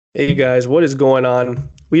Hey guys, what is going on?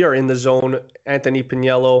 We are in the zone. Anthony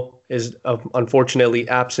Piniello is unfortunately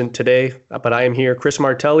absent today, but I am here, Chris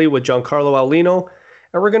Martelli with Giancarlo Aulino,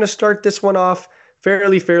 and we're going to start this one off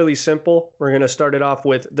fairly simple. We're going to start it off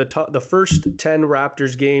with the first 10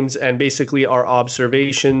 Raptors games and basically our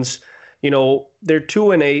observations. They're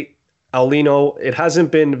 2-8. Aulino, it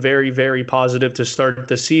hasn't been very positive to start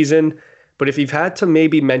the season, but if you've had to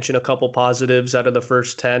maybe mention a couple positives out of the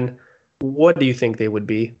first 10, what do you think they would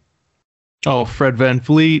be? Oh, Fred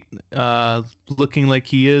VanVleet, looking like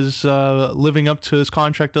he is living up to his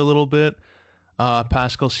contract a little bit.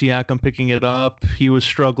 Pascal Siakam picking it up. He was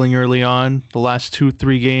struggling early on. The last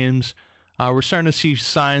 2-3 games, we're starting to see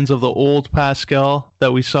signs of the old Pascal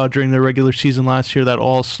that we saw during the regular season last year, that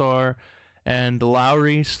All-Star. And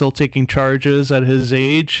Lowry still taking charges at his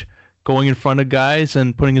age, going in front of guys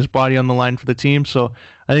and putting his body on the line for the team. So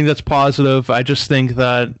I think that's positive. I just think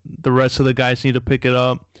that the rest of the guys need to pick it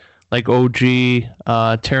up, like OG,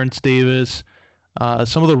 Terrence Davis.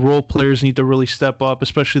 Some of the role players need to really step up,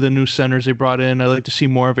 especially the new centers they brought in. I'd like to see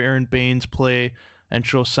more of Aaron Baines play and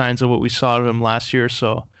show signs of what we saw of him last year.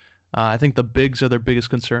 So I think the bigs are their biggest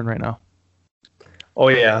concern right now. Oh,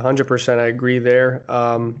 yeah, 100%. I agree there.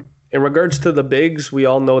 In regards to the bigs, we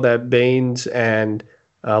all know that Baines and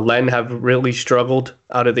Len have really struggled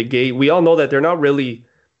out of the gate. We all know that they're not really.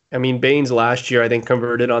 I mean, Baines last year, I think,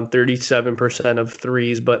 converted on 37% of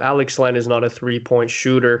threes, but Alex Len is not a three-point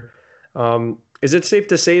shooter. Is it safe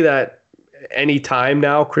to say that any time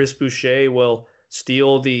now Chris Boucher will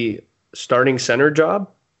steal the starting center job?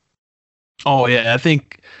 Oh, yeah, I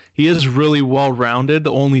think he is really well-rounded.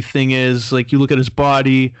 The only thing is, like, you look at his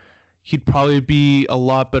body, he'd probably be a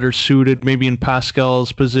lot better suited maybe in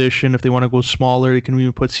Pascal's position. If they want to go smaller, they can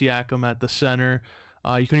even put Siakam at the center.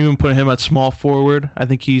 You can even put him at small forward. I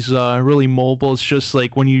think he's really mobile. It's just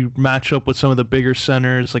like when you match up with some of the bigger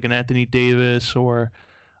centers, like an Anthony Davis, or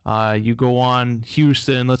you go on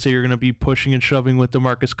Houston. Let's say you're going to be pushing and shoving with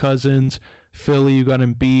DeMarcus Cousins. Philly, you got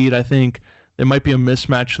Embiid. I think there might be a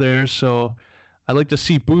mismatch there. So I'd like to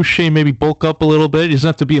see Boucher maybe bulk up a little bit. He doesn't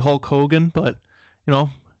have to be Hulk Hogan, but,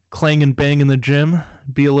 clang and bang in the gym,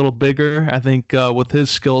 be a little bigger. I think with his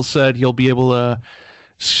skill set, he'll be able to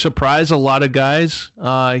surprise a lot of guys.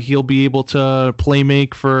 He'll be able to play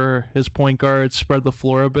make for his point guard, spread the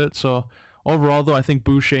floor a bit. So overall, though, I think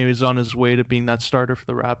Boucher is on his way to being that starter for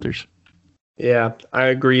the Raptors. Yeah, I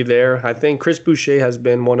agree there. I think Chris Boucher has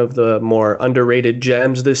been one of the more underrated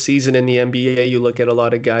gems this season in the NBA. You look at a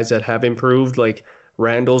lot of guys that have improved, like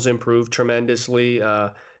Randall's improved tremendously.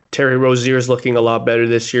 Terry Rozier's looking a lot better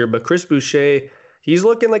this year, but Chris Boucher, he's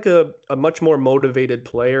looking like a much more motivated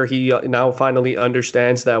player. He now finally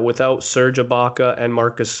understands that without Serge Ibaka and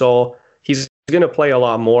Marc Gasol, he's going to play a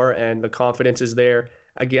lot more, and the confidence is there.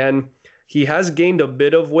 Again, he has gained a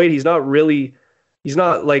bit of weight. He's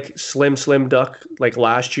not like slim duck like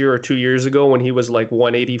last year or 2 years ago when he was like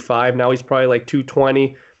 185. Now he's probably like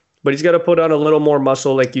 220, but he's got to put on a little more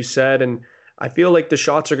muscle, like you said, and I feel like the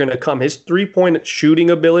shots are going to come. His three-point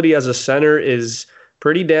shooting ability as a center is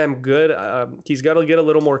pretty damn good. He's got to get a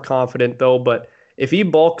little more confident, though. But if he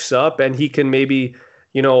bulks up and he can maybe,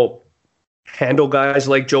 handle guys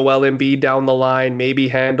like Joel Embiid down the line, maybe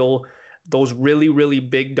handle those really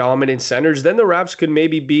big dominant centers, then the Raps could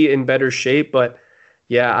maybe be in better shape. But,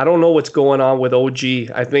 yeah, I don't know what's going on with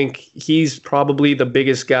OG. I think he's probably the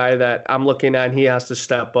biggest guy that I'm looking at, and he has to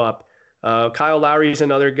step up. Kyle Lowry is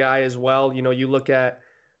another guy as well. You look at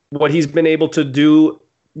what he's been able to do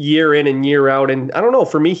year in and year out. And I don't know,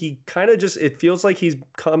 for me, he kind of it feels like he's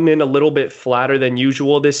come in a little bit flatter than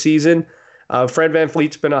usual this season. Fred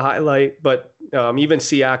VanVleet's been a highlight, but even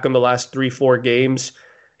Siakam the last 3-4 games,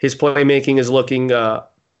 his playmaking is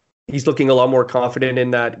he's looking a lot more confident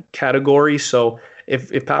in that category. So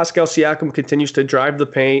if Pascal Siakam continues to drive the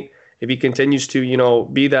paint, if he continues to,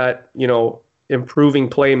 be that, improving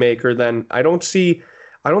playmaker, then I don't see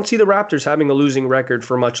the Raptors having a losing record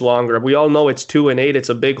for much longer. We all know it's 2-8. It's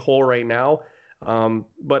a big hole right now.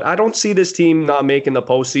 But I don't see this team not making the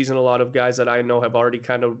postseason. A lot of guys that I know have already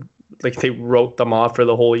kind of they wrote them off for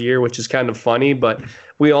the whole year, which is kind of funny. But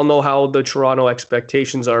we all know how the Toronto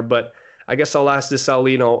expectations are. But I guess I'll ask this,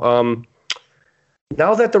 Alino.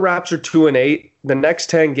 Now that the Raps are 2-8, the next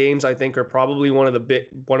 10 games I think are probably one of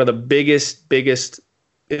the biggest.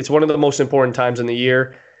 It's one of the most important times in the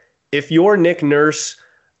year. If you're Nick Nurse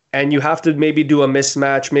and you have to maybe do a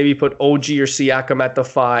mismatch, maybe put OG or Siakam at the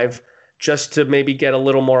 5 just to maybe get a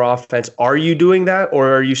little more offense, are you doing that,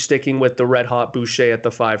 or are you sticking with the red hot Boucher at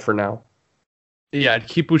the 5 for now? Yeah, I'd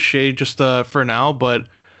keep Boucher just for now, but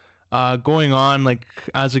going on, like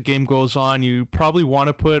as the game goes on, you probably want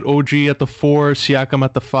to put OG at the 4, Siakam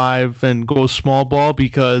at the 5, and go small ball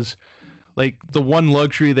because like the one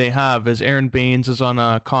luxury they have is Aaron Baines is on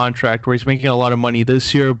a contract where he's making a lot of money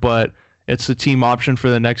this year, but it's the team option for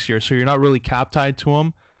the next year. So you're not really cap tied to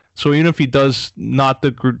him. So even if he does not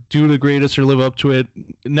do the greatest or live up to it,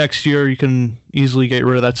 next year you can easily get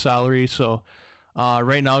rid of that salary. So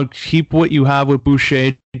right now, keep what you have with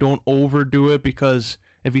Boucher. Don't overdo it because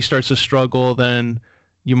if he starts to struggle, then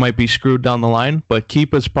you might be screwed down the line. But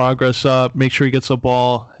keep his progress up. Make sure he gets the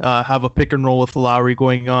ball. Have a pick and roll with Lowry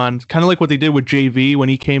going on. Kind of like what they did with JV when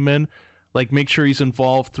he came in. Like, make sure he's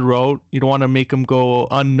involved throughout. You don't want to make him go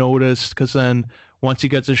unnoticed because then once he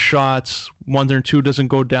gets his shots, 1 or 2 doesn't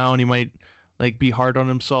go down, he might like be hard on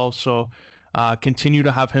himself. So continue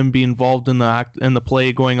to have him be involved in the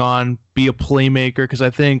play going on, be a playmaker, because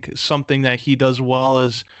I think something that he does well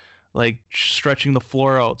is like stretching the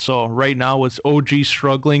floor out. So right now with OG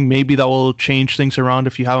struggling, maybe that will change things around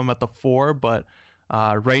if you have him at the 4. But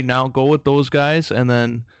right now, go with those guys, and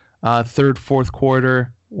then third, fourth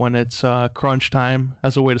quarter when it's crunch time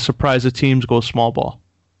as a way to surprise the teams, go small ball.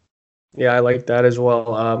 Yeah, I like that as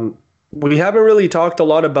well. We haven't really talked a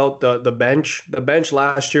lot about the bench. The bench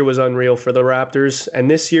last year was unreal for the Raptors, and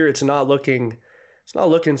this year it's not looking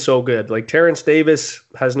so good. Like Terrence Davis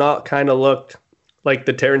has not kind of looked like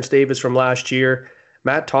the Terrence Davis from last year.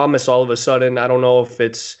 Matt Thomas, all of a sudden, I don't know if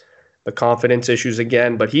it's the confidence issues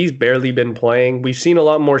again, but he's barely been playing. We've seen a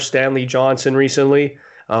lot more Stanley Johnson recently.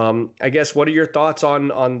 I guess, what are your thoughts on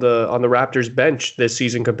the Raptors bench this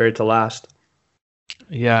season compared to last?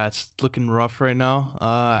 Yeah, it's looking rough right now.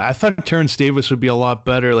 I thought Terrence Davis would be a lot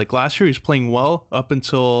better. Like last year, he was playing well up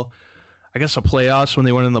until, I guess, the playoffs when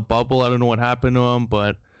they went in the bubble. I don't know what happened to him,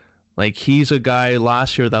 but like he's a guy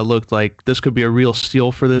last year that looked like this could be a real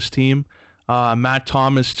steal for this team. Matt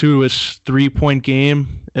Thomas, too, his 3-point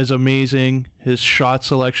game is amazing. His shot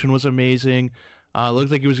selection was amazing.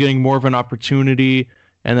 Looked like he was getting more of an opportunity,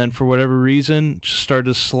 and then for whatever reason, just started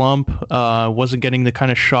to slump. Wasn't getting the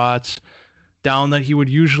kind of shots down that he would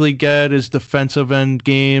usually get. His defensive end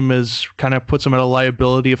game is kind of puts him at a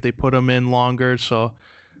liability if they put him in longer. So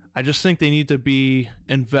I just think they need to be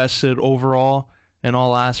invested overall in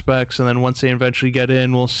all aspects. And then once they eventually get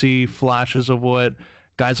in, we'll see flashes of what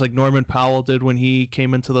guys like Norman Powell did when he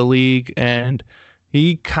came into the league. And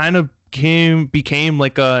he kind of became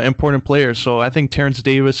like an important player. So I think Terrence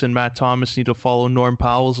Davis and Matt Thomas need to follow Norm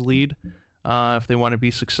Powell's lead if they want to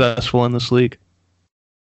be successful in this league.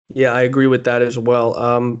 Yeah, I agree with that as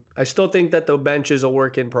well. I still think that the bench is a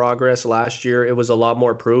work in progress. Last year, it was a lot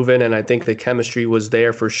more proven, and I think the chemistry was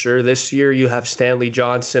there for sure. This year, you have Stanley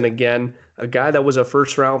Johnson again, a guy that was a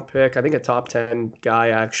first-round pick, I think a top 10 guy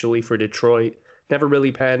actually for Detroit. Never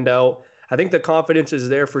really panned out. I think the confidence is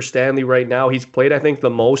there for Stanley right now. He's played, I think, the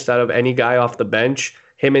most out of any guy off the bench.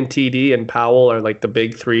 Him and TD and Powell are like the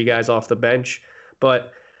big 3 guys off the bench.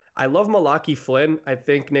 But I love Malachi Flynn. I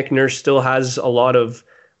think Nick Nurse still has a lot of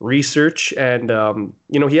research, and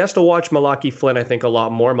he has to watch Malachi Flynn, I think, a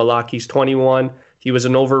lot more. Malachi's 21. He was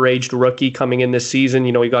an overaged rookie coming in this season.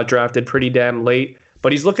 He got drafted pretty damn late,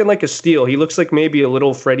 but he's looking like a steal. He looks like maybe a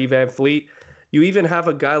little Freddie VanVleet. You even have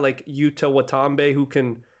a guy like Yuta Watanabe who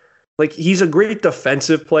can, like, he's a great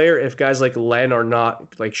defensive player. If guys like Len are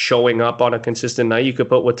not like showing up on a consistent night, you could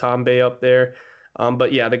put Watanabe up there.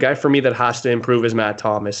 But yeah, the guy for me that has to improve is Matt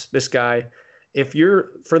Thomas. This guy, if you're,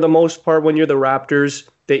 for the most part, when you're the Raptors,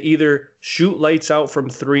 they either shoot lights out from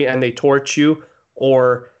 3 and they torch you,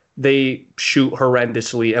 or they shoot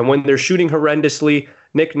horrendously. And when they're shooting horrendously,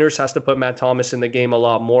 Nick Nurse has to put Matt Thomas in the game a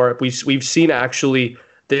lot more. We've seen actually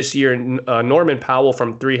this year, Norman Powell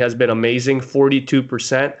from 3 has been amazing,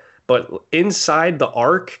 42%. But inside the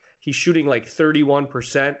arc, he's shooting like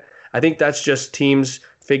 31%. I think that's just teams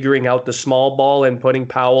figuring out the small ball and putting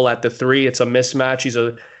Powell at the 3. It's a mismatch.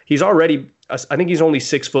 He's already, I think he's only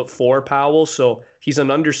 6'4", Powell, so he's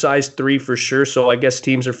an undersized 3 for sure. So I guess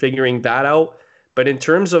teams are figuring that out. But in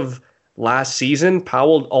terms of last season,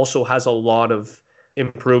 Powell also has a lot of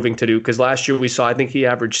improving to do, because last year we saw, I think he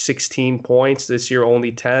averaged 16 points. This year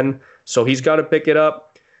only 10. So he's got to pick it up.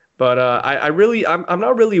 But I'm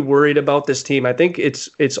not really worried about this team. I think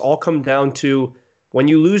it's all come down to when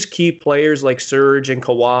you lose key players like Serge and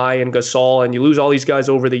Kawhi and Gasol, and you lose all these guys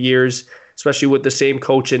over the years, especially with the same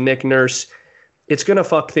coach and Nick Nurse, it's going to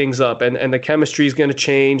fuck things up, and the chemistry is going to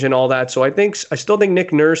change and all that. So I still think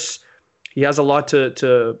Nick Nurse, he has a lot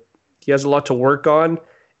to work on,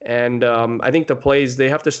 and I think the plays, they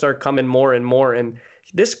have to start coming more and more. And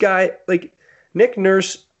this guy, like Nick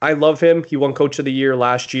Nurse, I love him. He won Coach of the Year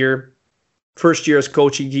last year. First year as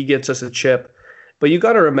coach, he gets us a chip. But you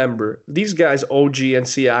got to remember, these guys, OG and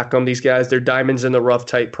Siakam, these guys, they're diamonds in the rough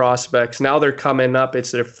type prospects. Now they're coming up.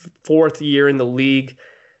 It's their fourth year in the league.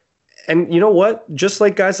 And you know what? Just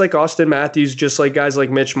like guys like Austin Matthews, just like guys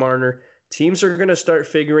like Mitch Marner, teams are going to start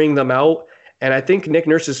figuring them out. And I think Nick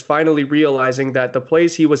Nurse is finally realizing that the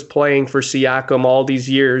plays he was playing for Siakam all these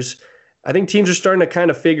years, I think teams are starting to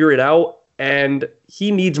kind of figure it out. And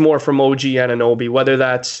he needs more from OG Anunoby, whether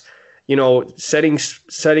that's,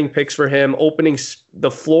 setting picks for him, opening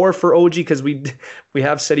the floor for OG, because we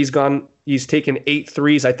have said he's taken 8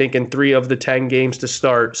 threes, I think, in 3 of the 10 games to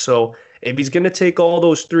start. So if he's going to take all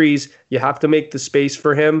those threes, you have to make the space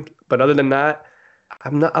for him. But other than that,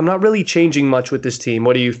 I'm not really changing much with this team.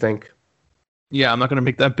 What do you think? Yeah, I'm not going to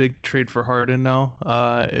make that big trade for Harden now.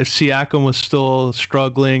 If Siakam was still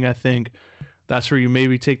struggling, I think that's where you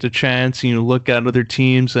maybe take the chance and you look at other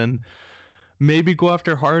teams and maybe go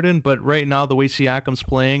after Harden. But right now, the way Siakam's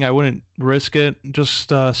playing, I wouldn't risk it.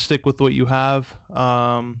 Just stick with what you have.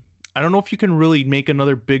 I don't know if you can really make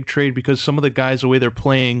another big trade because some of the guys, the way they're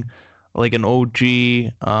playing, like an OG,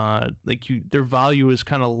 their value is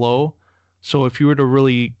kind of low. So if you were to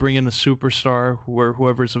really bring in a superstar or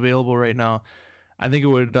whoever's available right now, I think it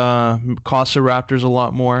would cost the Raptors a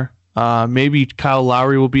lot more. Maybe Kyle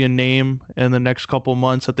Lowry will be a name in the next couple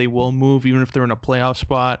months that they will move, even if they're in a playoff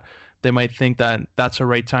spot. They might think that that's the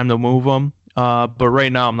right time to move them. But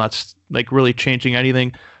right now, I'm not really changing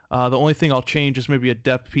anything. The only thing I'll change is maybe a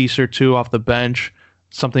depth piece or two off the bench,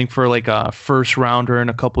 something for like a first rounder in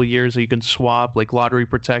a couple of years that you can swap, like lottery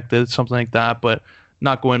protected, something like that. But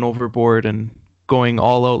not going overboard and going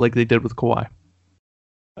all out like they did with Kawhi.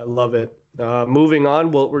 I love it. Moving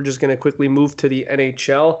on, we're just going to quickly move to the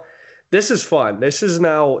NHL. This is fun. This is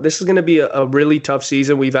going to be a really tough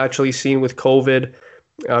season. We've actually seen with COVID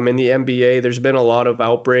in the NBA, there's been a lot of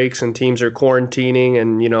outbreaks and teams are quarantining,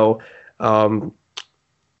 and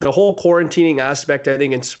the whole quarantining aspect, I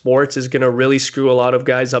think, in sports is going to really screw a lot of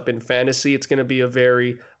guys up in fantasy. It's going to be a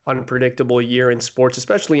very unpredictable year in sports,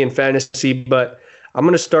 especially in fantasy. But I'm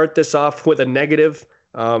going to start this off with a negative.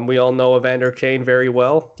 We all know Evander Kane very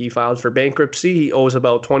well. He filed for bankruptcy. He owes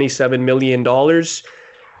about $27 million.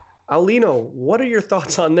 Alino, what are your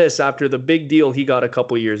thoughts on this after the big deal he got a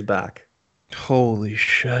couple years back? Holy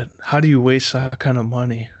shit. How do you waste that kind of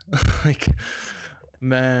money?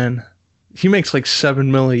 Man, he makes like $7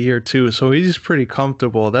 million a year too, so he's pretty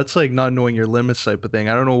comfortable. That's like not knowing your limits type of thing.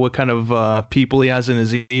 I don't know what kind of people he has in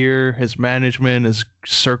his ear, his management, his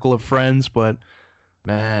circle of friends, but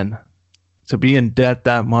man, to be in debt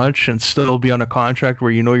that much and still be on a contract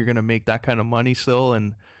where you're going to make that kind of money still,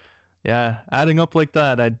 and yeah, adding up like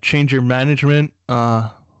that, I'd change your management,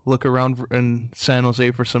 look around in San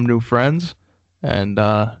Jose for some new friends, and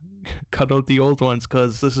cut out the old ones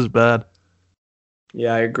because this is bad.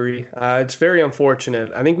 Yeah, I agree. It's very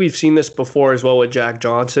unfortunate. I think we've seen this before as well with Jack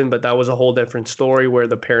Johnson, but that was a whole different story where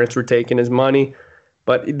the parents were taking his money.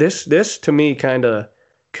 But this to me kind of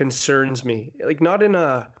concerns me. Like not in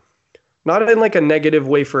like a negative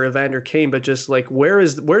way for Evander Kane, but just like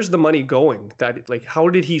where's the money going? That like how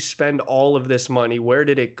did he spend all of this money? Where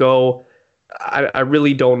did it go? I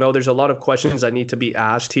really don't know. There's a lot of questions that need to be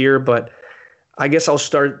asked here, but I guess I'll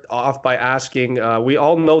start off by asking, we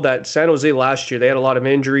all know that San Jose last year, they had a lot of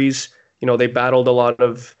injuries. They battled a lot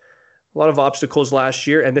of obstacles last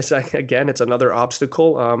year. And this, again, it's another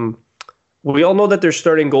obstacle. We all know that they're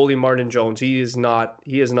starting goalie Martin Jones. He is not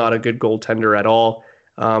a good goaltender at all.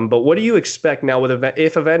 But what do you expect now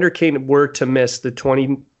if Evander Kane were to miss the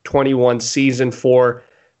 2021 season for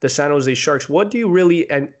the San Jose Sharks? What do you really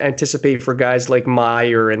anticipate for guys like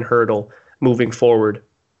Meyer and Hertl moving forward?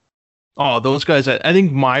 Oh, those guys, I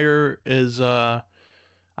think Meyer is, I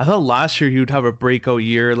thought last year he would have a breakout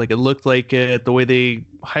year. Like it looked like it, the way they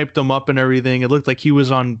hyped him up and everything, it looked like he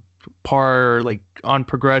was on par, like on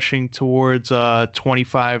progression towards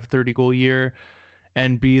 25, 30 goal year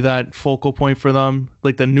and be that focal point for them,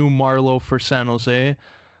 like the new Marlowe for San Jose.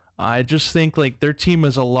 I just think like their team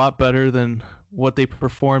is a lot better than what they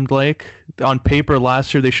performed like. On paper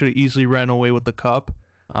last year, they should have easily ran away with the cup.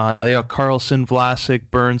 They had Carlson, Vlasic,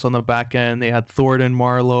 Burns on the back end. They had Thornton,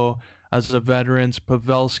 Marlowe as the veterans.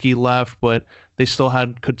 Pavelski left, but they still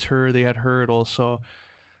had Couture. They had Hertl. So,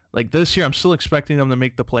 like this year, I'm still expecting them to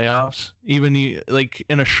make the playoffs. Even like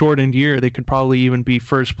in a shortened year, they could probably even be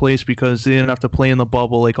first place because they didn't have to play in the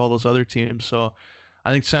bubble like all those other teams. So,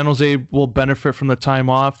 I think San Jose will benefit from the time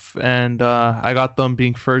off, and I got them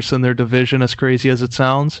being first in their division, as crazy as it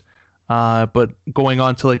sounds. But going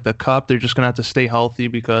on to like the cup, they're just gonna have to stay healthy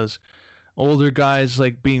because older guys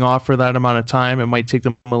like being off for that amount of time, it might take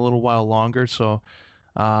them a little while longer. So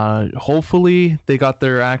Hopefully they got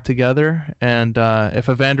their act together, and if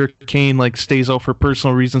Evander Kane like stays out for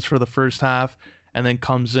personal reasons for the first half and then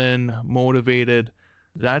comes in motivated,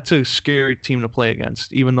 that's a scary team to play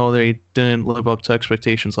against, even though they didn't live up to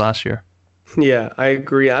expectations last year. Yeah, I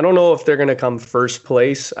agree. I don't know if they're gonna come first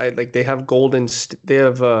place. They have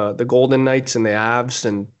the Golden Knights and the Avs,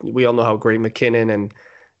 and we all know how great McKinnon and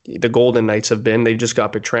the Golden Knights have been. They just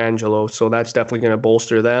got Pietrangelo, so that's definitely gonna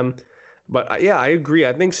bolster them. But yeah, I agree.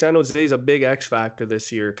 I think San Jose is a big X factor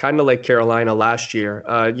this year, kind of like Carolina last year.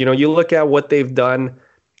 You look at what they've done.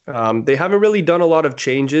 They haven't really done a lot of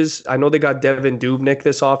changes. I know they got Devin Dubnyk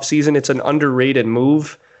this offseason. It's an underrated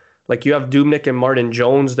move. Like you have Dubnyk and Martin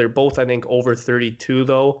Jones. They're both, I think, over 32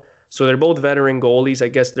 though. So they're both veteran goalies. I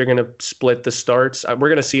guess they're going to split the starts. We're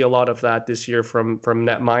going to see a lot of that this year from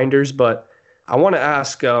netminders. But I want to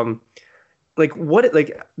ask,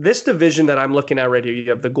 this division that I'm looking at right here, you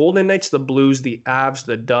have the Golden Knights, the Blues, the Avs,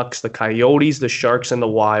 the Ducks, the Coyotes, the Sharks, and the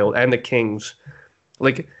Wild, and the Kings.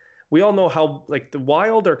 Like we all know how the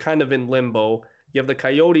Wild are kind of in limbo. You have the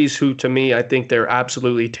Coyotes, who to me, I think they're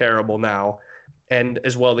absolutely terrible now. And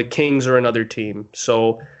as well, the Kings are another team.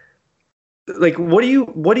 So, what do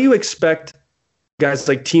you expect, guys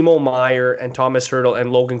like Timo Meier and Thomas Hertl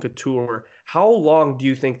and Logan Couture? How long do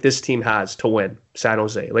you think this team has to win San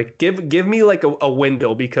Jose? Give me a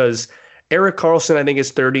window, because Erik Karlsson, I think,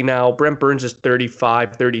 is 30 now. Brent Burns is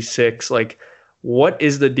 35, 36. What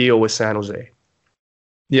is the deal with San Jose?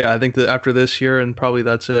 Yeah, I think that after this year, and probably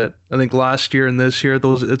that's it. I think last year and this year,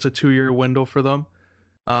 it's a 2-year window for them.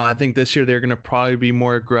 I think this year they're going to probably be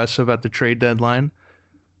more aggressive at the trade deadline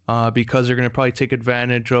because they're going to probably take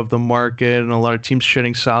advantage of the market and a lot of teams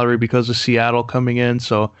shedding salary because of Seattle coming in.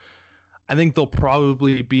 So I think they'll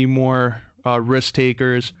probably be more risk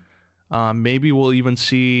takers. Maybe we'll even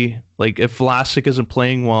see, if Vlasic isn't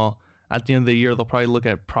playing well at the end of the year, they'll probably look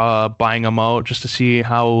at buying him out just to see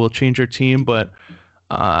how it will change their team. But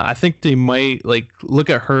I think they might look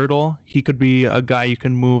at Hertl. He could be a guy you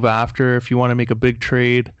can move after if you want to make a big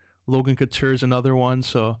trade. Logan Couture is another one.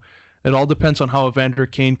 So it all depends on how Evander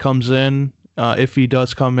Kane comes in, if he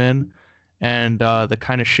does come in, and the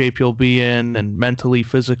kind of shape he'll be in, and mentally,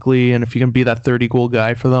 physically, and if he can be that 30-goal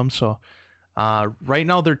guy for them. So right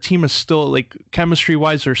now their team is still,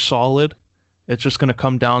 chemistry-wise, they're solid. It's just going to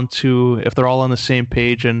come down to if they're all on the same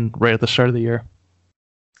page and right at the start of the year.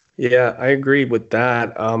 Yeah, I agree with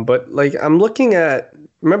that. But I'm looking at,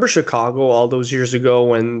 remember Chicago all those years ago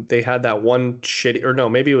when they had that one shitty, or no,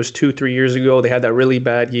 maybe it was 2-3 years ago, they had that really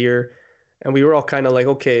bad year, and we were all kind of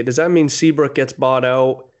okay, does that mean Seabrook gets bought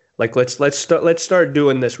out? Let's start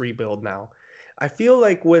doing this rebuild now. I feel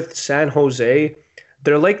like with San Jose,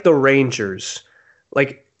 they're like the Rangers.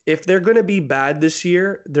 If they're going to be bad this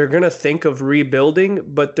year, they're going to think of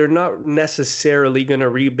rebuilding, but they're not necessarily going to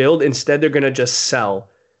rebuild. Instead, they're going to just sell.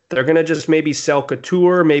 They're going to just maybe sell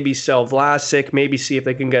Couture, maybe sell Vlasic, maybe see if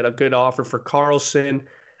they can get a good offer for Karlsson.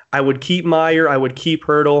 I would keep Meier. I would keep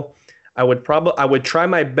Hertl. I would try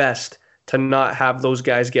my best to not have those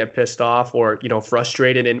guys get pissed off or,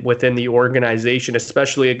 frustrated within the organization,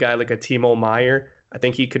 especially a guy like a Timo Meier. I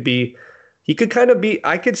think I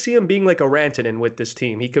could see him being like a Rantanen with this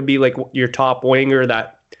team. He could be like your top winger,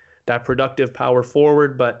 that productive power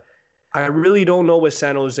forward, but I really don't know with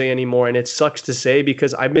San Jose anymore, and it sucks to say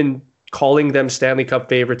because I've been calling them Stanley Cup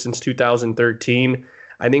favorites since 2013.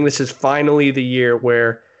 I think this is finally the year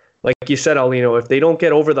where, like you said, Alino, if they don't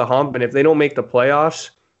get over the hump and if they don't make the playoffs,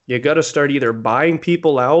 you got to start either buying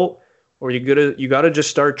people out or you got to just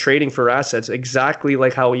start trading for assets, exactly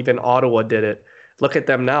like how even Ottawa did it. Look at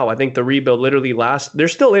them now. I think the rebuild literally they're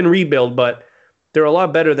still in rebuild, but they're a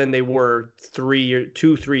lot better than they were 3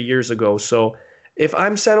 years ago. So if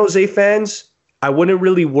I'm San Jose fans, I wouldn't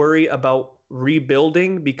really worry about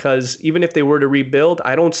rebuilding because even if they were to rebuild,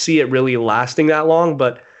 I don't see it really lasting that long.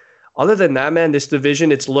 But other than that, man, this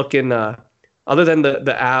division, it's looking, other than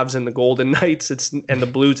the Avs and the Golden Knights and the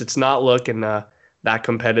Blues, it's not looking that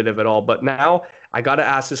competitive at all. But now I got to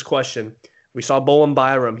ask this question. We saw Bowen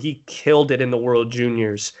Byram. He killed it in the World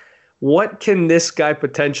Juniors. What can this guy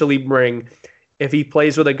potentially bring if he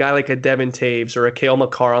plays with a guy like a Devin Taves or a Cale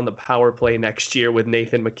Makar on the power play next year with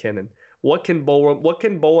Nathan McKinnon? What can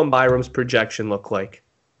Bowen Byram's projection look like?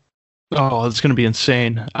 Oh, it's going to be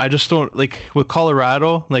insane. I just don't, with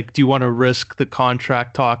Colorado, do you want to risk the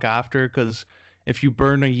contract talk after? Because if you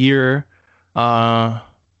burn a year,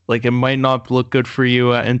 it might not look good for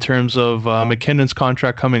you in terms of McKinnon's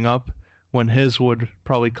contract coming up when his would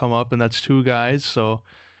probably come up, and that's 2 guys. So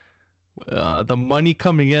the money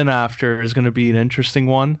coming in after is going to be an interesting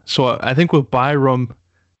one. So I think with Byram,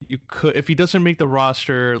 you could, if he doesn't make the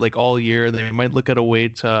roster like all year, they might look at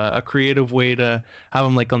a creative way to have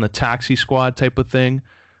him like on the taxi squad type of thing,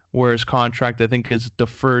 where his contract I think is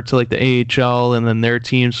deferred to like the AHL and then their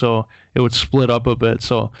team, so it would split up a bit.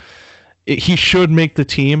 So he should make the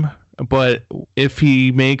team, but if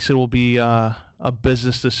he makes it, will be a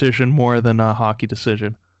business decision more than a hockey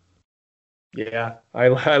decision. Yeah, I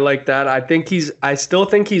like that. I still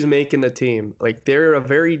think he's making the team. Like they have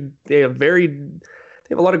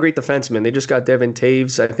a lot of great defensemen. They just got Devin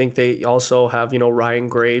Taves. I think they also have, Ryan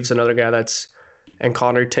Graves, another guy and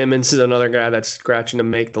Connor Timmins is another guy that's scratching to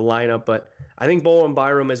make the lineup. But I think Bowen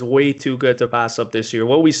Byram is way too good to pass up this year.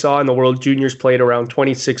 What we saw in the World Juniors played around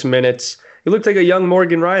 26 minutes. He looked like a young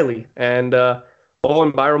Morgan Riley. And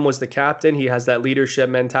Bowen Byram was the captain. He has that leadership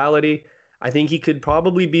mentality. I think he could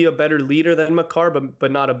probably be a better leader than Makar,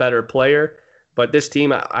 but not a better player. But this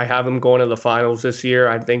team, I have him going to the finals this year.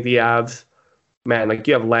 I think the Avs, man, like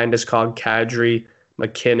you have Landeskog, Kadri,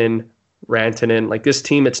 McKinnon, Rantanen. Like this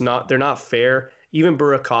team, they're not fair. Even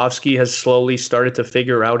Burakovsky has slowly started to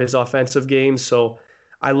figure out his offensive game. So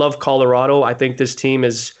I love Colorado. I think this team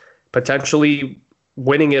is potentially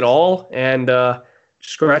winning it all. And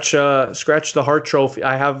scratch the Hart Trophy.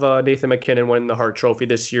 I have Nathan McKinnon winning the Hart Trophy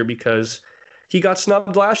this year because he got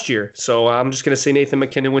snubbed last year. So I'm just going to say Nathan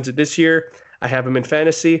McKinnon wins it this year. I have him in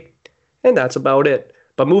fantasy, and that's about it.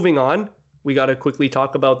 But moving on, we got to quickly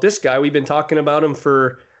talk about this guy. We've been talking about him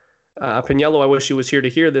for Piniello. I wish he was here to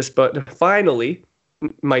hear this, but finally,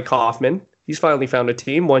 Mike Hoffman. He's finally found a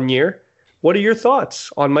team 1 year. What are your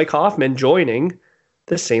thoughts on Mike Hoffman joining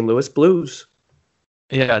the St. Louis Blues?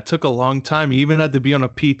 Yeah, it took a long time. He even had to be on a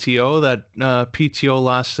PTO. That PTO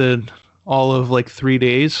lasted all of like 3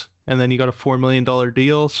 days, and then he got a $4 million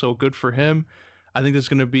deal, so good for him. I think there's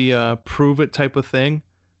going to be a prove it type of thing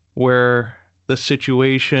where the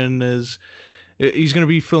situation is he's going to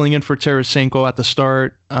be filling in for Tarasenko at the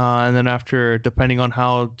start, and then after, depending on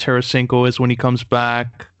how Tarasenko is when he comes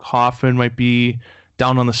back, Hoffman might be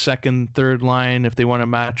down on the second, third line if they want to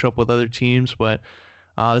match up with other teams, but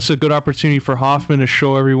this is a good opportunity for Hoffman to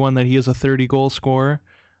show everyone that he is a 30-goal scorer.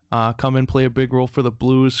 Come and play a big role for the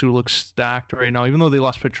Blues, who look stacked right now. Even though they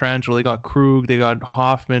lost Pietrangelo, they got Krug, they got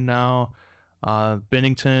Hoffman now.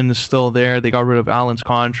 Binnington is still there. They got rid of Allen's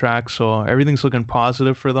contract, so everything's looking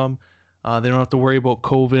positive for them. They don't have to worry about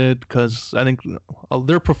COVID because I think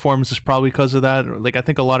their performance is probably because of that. Like I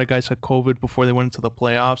think a lot of guys had COVID before they went into the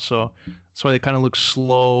playoffs, so that's why they kind of look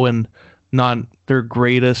slow and not their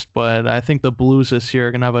greatest. But I think the Blues this year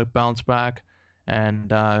are gonna have a bounce back,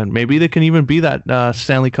 and maybe they can even be that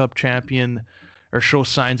Stanley Cup champion or show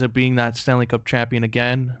signs of being that Stanley Cup champion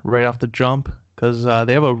again right off the jump, because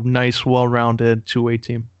they have a nice, well-rounded two-way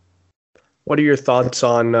team. What are your thoughts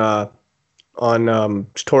on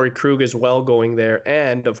Torrey Krug as well going there?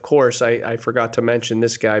 And of course, I forgot to mention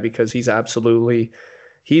this guy because he's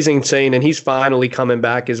insane, and he's finally coming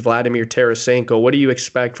back, is Vladimir Tarasenko. What do you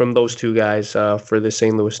expect from those two guys for the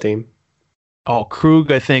St. Louis team? Oh,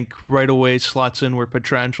 Krug, I think right away slots in where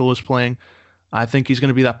Pietrangelo is playing. I think he's going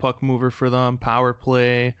to be that puck mover for them, power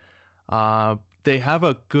play. They have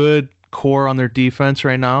a good core on their defense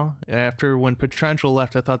right now. After when Pietrangelo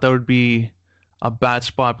left, I thought that would be a bad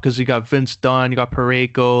spot because you got Vince Dunn, you got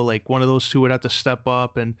Parayko, like one of those two would have to step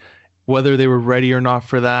up, and whether they were ready or not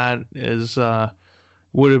for that is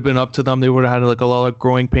would have been up to them. They would have had like a lot of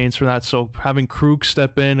growing pains for that. So having Krug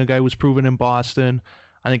step in, a guy who was proven in Boston,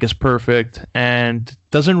 I think is perfect and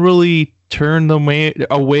doesn't really turn them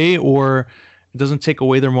away or it doesn't take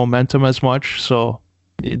away their momentum as much. So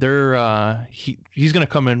they're he's going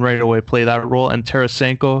to come in right away, play that role. And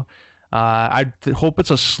Tarasenko, I hope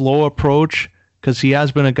it's a slow approach because he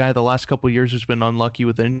has been a guy the last couple of years who's been unlucky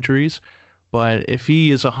with injuries. But if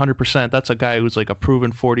he is 100%, that's a guy who's like a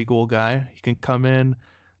proven 40-goal guy. He can come in,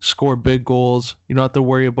 score big goals. You don't have to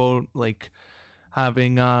worry about like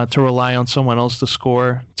having to rely on someone else to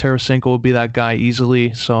score. Tarasenko will be that guy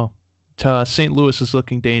easily. So St. Louis is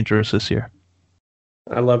looking dangerous this year.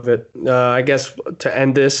 I love it. I guess to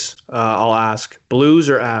end this, I'll ask, Blues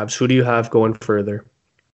or Avs? Who do you have going further?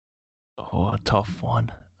 Oh, a tough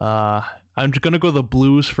one. I'm just going to go the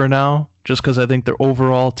Blues for now, just because I think their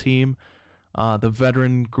overall team, the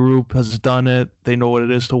veteran group has done it. They know what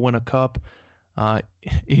it is to win a cup.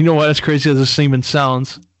 You know what? As crazy as this even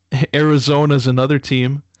sounds, Arizona's another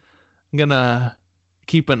team I'm going to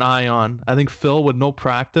keep an eye on. I think Phil, with no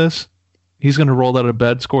practice, he's going to roll out of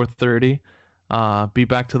bed, score 30. Be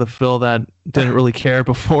back to the Phil that didn't really care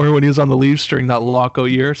before when he was on the Leafs during that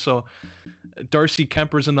lockout year. So Darcy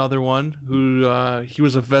Kemper's another one who he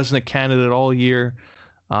was a Vezina candidate all year.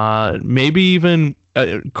 Maybe even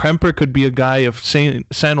Kemper could be a guy if San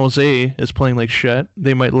Jose is playing like shit.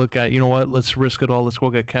 They might look at, you know what, let's risk it all. Let's go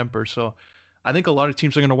get Kemper. So I think a lot of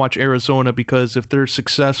teams are going to watch Arizona because if they're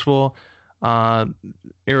successful,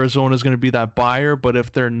 Arizona is going to be that buyer. But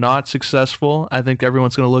if they're not successful, I think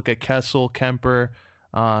everyone's going to look at Kessel, Kemper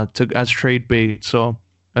as trade bait. So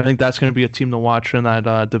I think that's going to be a team to watch in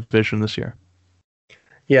that division this year.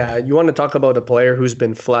 Yeah, you want to talk about a player who's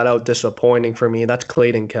been flat out disappointing for me. That's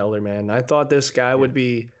Clayton Keller, man. I thought this guy would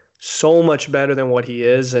be so much better than what he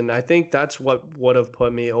is, and I think that's what would have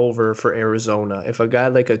put me over for Arizona. If a guy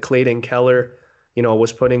like a Clayton Keller,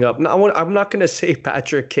 was putting up, I'm not going to say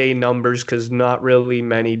Patrick Kane numbers because not really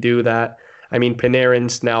many do that. I mean,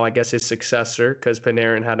 Panarin's now, I guess, his successor because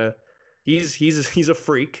Panarin he's a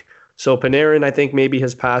freak. So Panarin, I think, maybe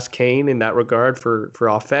has passed Kane in that regard for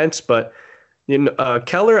offense, but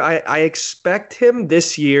Keller, I expect him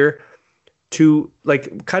this year to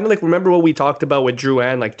kind of remember what we talked about with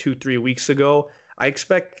Drouin 2-3 weeks ago. I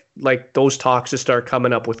expect those talks to start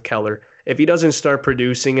coming up with Keller. If he doesn't start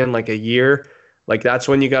producing in a year, that's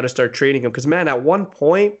when you got to start trading him. Because man, at one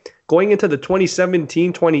point going into the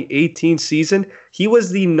 2017-2018 season, he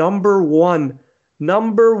was the number one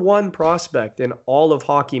prospect in all of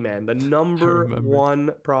hockey, man. The number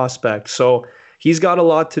one prospect. So he's got a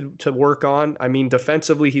lot to work on. I mean,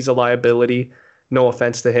 defensively, he's a liability. No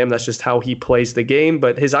offense to him. That's just how he plays the game.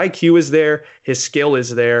 But his IQ is there. His skill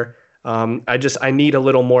is there. I need a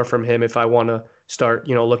little more from him if I want to start,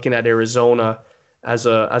 looking at Arizona as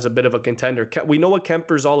a bit of a contender. We know what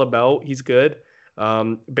Kemper's all about. He's good.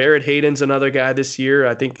 Barrett Hayden's another guy this year.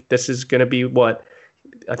 I think this is going to be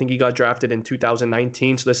I think he got drafted in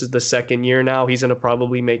 2019. So this is the second year now. He's going to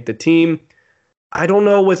probably make the team. I don't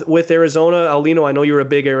know with Arizona, Alino, I know you're a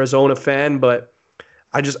big Arizona fan, but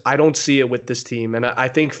I don't see it with this team. And I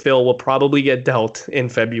think Phil will probably get dealt in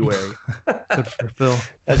February. Good for Phil.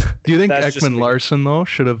 Do you think Ekman Larson, though,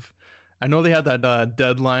 should have... I know they had that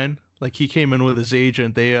deadline. He came in with his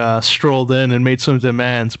agent. They strolled in and made some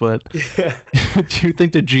demands, but do you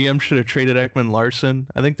think the GM should have traded Ekman Larson?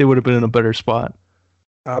 I think they would have been in a better spot.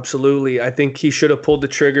 Absolutely. I think he should have pulled the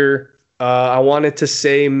trigger. I wanted to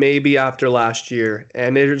say maybe after last year,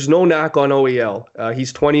 and there's no knock on OEL.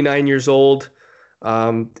 He's 29 years old.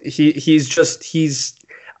 He's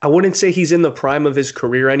I wouldn't say he's in the prime of his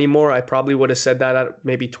career anymore. I probably would have said that at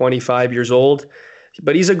maybe 25 years old,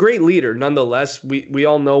 but he's a great leader. Nonetheless, we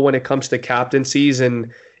all know when it comes to captaincies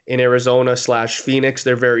in Arizona / Phoenix,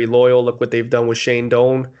 they're very loyal. Look what they've done with Shane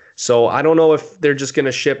Doan. So I don't know if they're just going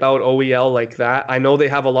to ship out OEL like that. I know they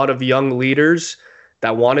have a lot of young leaders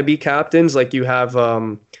that want to be captains. You have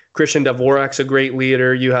Christian Dvorak's a great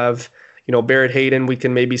leader. You have, Barrett Hayden. We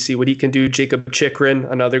can maybe see what he can do. Jacob Chikrin,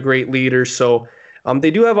 another great leader. So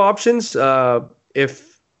they do have options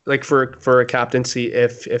if for a captaincy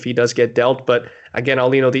if he does get dealt. But again,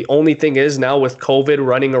 Alino, the only thing is now with COVID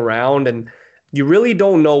running around and you really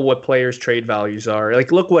don't know what players' trade values are.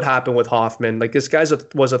 Look what happened with Hoffman. This guy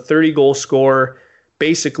was a 30-goal scorer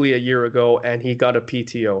basically a year ago, and he got a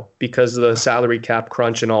PTO because of the salary cap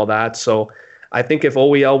crunch and all that. So I think if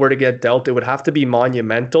OEL were to get dealt, it would have to be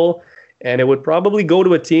monumental, and it would probably go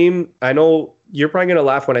to a team. I know you're probably going to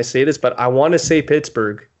laugh when I say this, but I want to say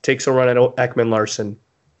Pittsburgh takes a run at Ekman Larson.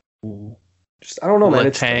 I don't know, man.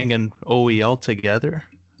 Letang and OEL together?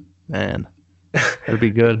 Man, that'd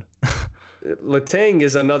be good. Letang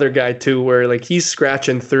is another guy too, where he's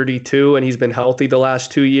scratching 32 and he's been healthy the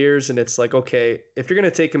last 2 years, and it's okay, if you're going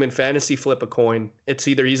to take him in fantasy, flip a coin. It's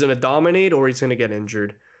either he's going to dominate or he's going to get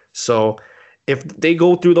injured. So if they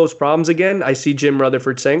go through those problems again, I see Jim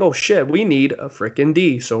Rutherford saying, oh shit, we need a frickin'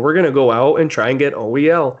 D. So we're going to go out and try and get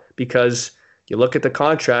OEL, because you look at the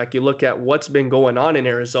contract, you look at what's been going on in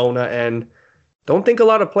Arizona, and don't think a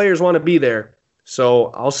lot of players want to be there. So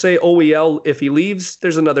I'll say OEL. If he leaves,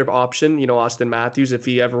 there's another option. Austin Matthews, if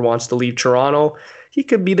he ever wants to leave Toronto, he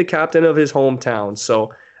could be the captain of his hometown.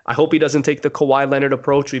 So I hope he doesn't take the Kawhi Leonard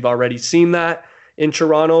approach. We've already seen that in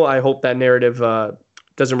Toronto. I hope that narrative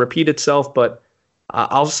doesn't repeat itself. But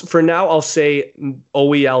I'll say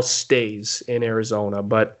OEL stays in Arizona.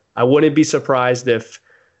 But I wouldn't be surprised if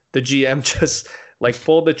the GM just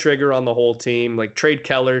pulled the trigger on the whole team, trade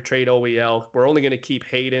Keller, trade OEL. We're only going to keep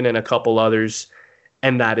Hayden and a couple others,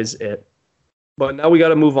 and that is it. But now we got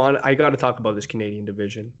to move on. I got to talk about this Canadian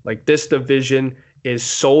division. This division is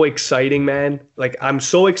so exciting, man. I'm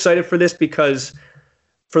so excited for this because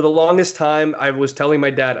for the longest time, I was telling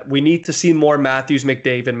my dad, we need to see more Matthews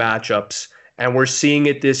McDavid matchups, and we're seeing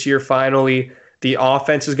it this year finally. The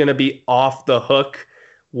offense is going to be off the hook.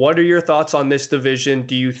 What are your thoughts on this division?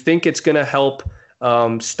 Do you think it's going to help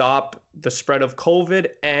stop the spread of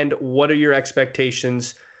COVID? And what are your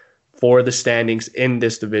expectations for the standings in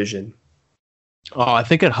this division? Oh, I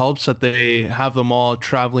think it helps that they have them all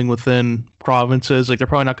traveling within provinces. Like they're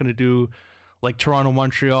probably not going to do like Toronto,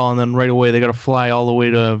 Montreal, and then right away they got to fly all the way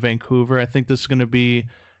to Vancouver. I think this is going to be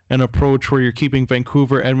an approach where you're keeping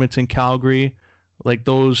Vancouver, Edmonton, Calgary. Like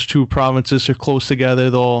those two provinces are close together.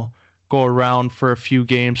 They'll go around for a few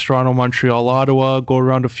games. Toronto, Montreal, Ottawa, go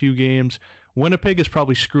around a few games. Winnipeg is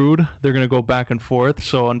probably screwed. They're going to go back and forth.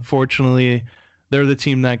 So unfortunately, they're the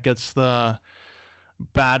team that gets the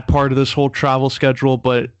bad part of this whole travel schedule.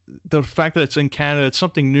 But the fact that it's in Canada, it's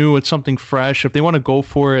something new, it's something fresh. If they want to go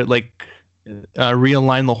for it, like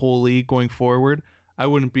realign the whole league going forward, I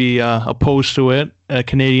wouldn't be opposed to it. A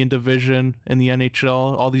Canadian division in the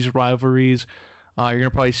NHL, all these rivalries. You're going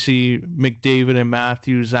to probably see McDavid and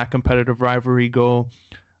Matthews, that competitive rivalry go.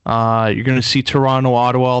 You're going to see Toronto,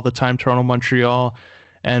 Ottawa all the time, Toronto, Montreal,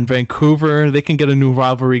 and Vancouver. They can get a new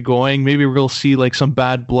rivalry going. Maybe we'll see like some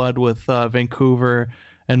bad blood with Vancouver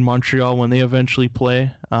and Montreal when they eventually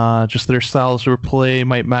play. Just their styles of play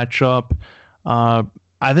might match up.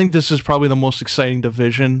 I think this is probably the most exciting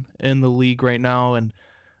division in the league right now, and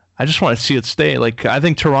I just want to see it stay. Like I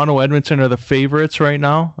think Toronto, Edmonton are the favorites right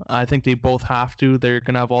now. I think they both have to. They're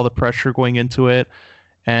going to have all the pressure going into it,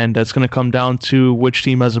 and it's going to come down to which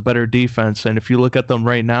team has a better defense. And if you look at them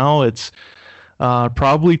right now, it's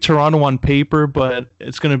probably Toronto on paper, but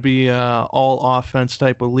it's going to be all offense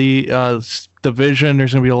type of league division.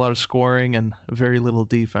 There's going to be a lot of scoring and very little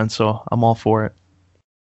defense, so I'm all for it.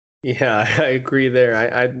 Yeah, I agree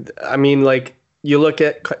there. I mean, like, you look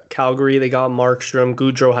at Calgary, they got Markstrom.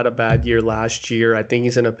 Goudreau had a bad year last year. I think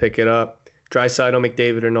he's going to pick it up. Draisaitl,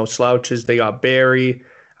 McDavid are no slouches. They got Barrie.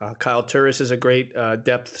 Kyle Turris is a great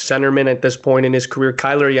depth centerman at this point in his career.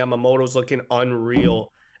 Kyler Yamamoto's looking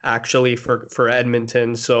unreal, actually, for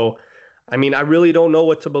Edmonton. So, I mean, I really don't know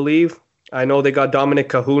what to believe. I know they got Dominic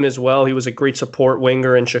Cahoon as well. He was a great support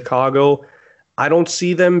winger in Chicago. I don't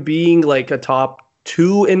see them being like a top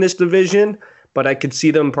two in this division, but I could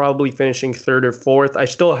see them probably finishing third or fourth. I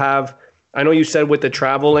know you said with the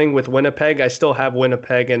traveling with Winnipeg, I still have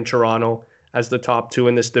Winnipeg and Toronto as the top two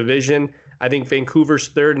in this division. I think Vancouver's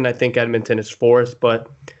third, and I think Edmonton is fourth. But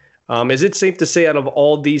is it safe to say out of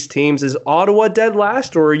all these teams, is Ottawa dead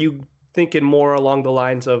last, or are you thinking more along the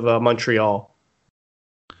lines of Montreal?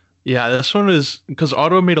 Yeah, this one is because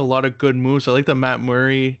Ottawa made a lot of good moves. I like the Matt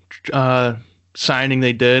Murray signing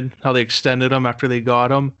they did, how they extended him after they got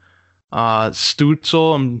him.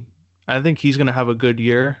 Stützle, I think he's going to have a good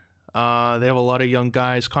year. They have a lot of young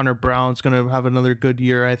guys. Connor Brown's going to have another good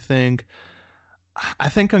year, I think.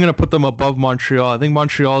 I'm going to put them above Montreal. I think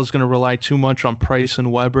Montreal is going to rely too much on Price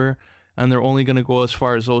and Weber, and they're only going to go as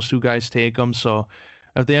far as those two guys take them. So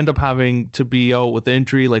if they end up having to be out with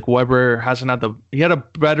injury, like Weber he had a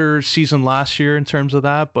better season last year in terms of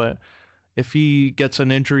that, but if he gets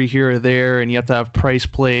an injury here or there and you have to have Price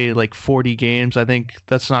play like 40 games, I think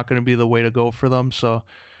that's not going to be the way to go for them. So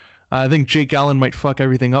I think Jake Allen might fuck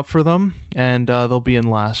everything up for them, and they'll be in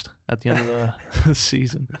last at the end of the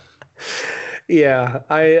season.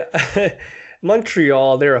 Yeah,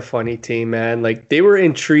 Montreal, they're a funny team, man. Like, they were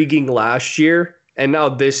intriguing last year, and now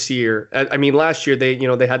this year. I mean, last year they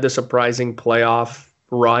had the surprising playoff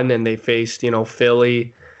run, and they faced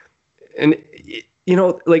Philly, and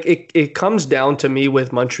like it comes down to me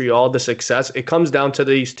with Montreal, the success. It comes down to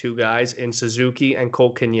these two guys in Suzuki and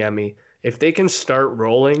Kotkaniemi. If they can start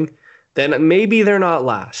rolling, then maybe they're not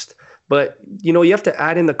last. But you have to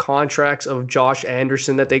add in the contracts of Josh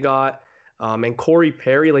Anderson that they got. And Corey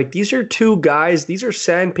Perry, like, these are two guys. These are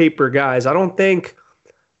sandpaper guys. I don't think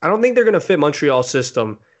they're going to fit Montreal's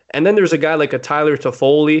system. And then there's a guy like a Tyler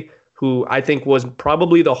Toffoli, who I think was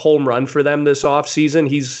probably the home run for them this offseason.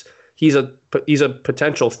 He's a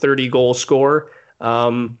potential 30-goal scorer.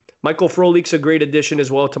 Michael Frolik's a great addition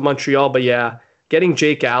as well to Montreal. But yeah, getting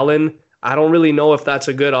Jake Allen, I don't really know if that's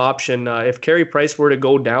a good option. If Carey Price were to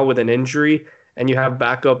go down with an injury, and you have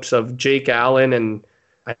backups of Jake Allen, and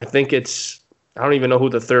I think I don't even know who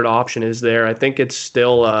the third option is there. I think it's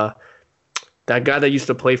still that guy that used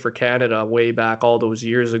to play for Canada way back all those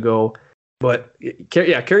years ago. But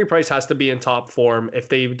yeah, Carey Price has to be in top form if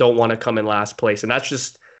they don't want to come in last place. And that's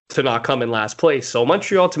just to not come in last place. So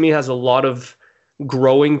Montreal, to me, has a lot of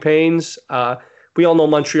growing pains. We all know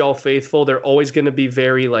Montreal faithful. They're always going to be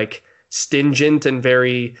very like stingent and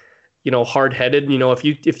very, hard-headed.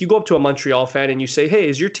 If you go up to a Montreal fan and you say, hey,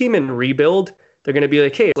 is your team in rebuild? They're going to be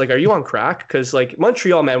like, hey, like, are you on crack? Because, like,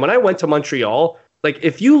 Montreal, man, when I went to Montreal, like,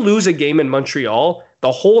 if you lose a game in Montreal,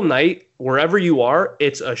 the whole night, wherever you are,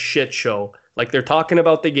 it's a shit show. Like, they're talking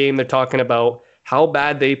about the game. They're talking about how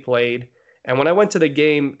bad they played. And when I went to the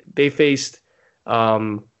game, they faced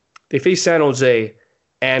San Jose,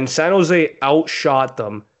 and San Jose outshot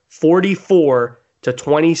them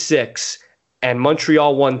 44-26, and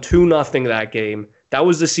Montreal won 2-0 that game. That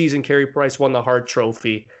was the season Carey Price won the Hart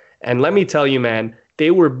Trophy. And let me tell you, man,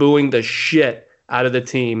 they were booing the shit out of the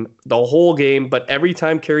team the whole game. But every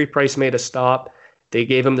time Carey Price made a stop, they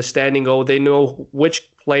gave him the standing O. They know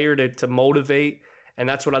which player to motivate. And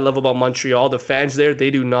that's what I love about Montreal. The fans there,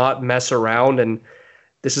 they do not mess around. And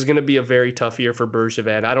this is going to be a very tough year for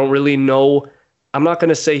Bergevin. I don't really know. I'm not going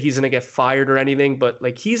to say he's going to get fired or anything, but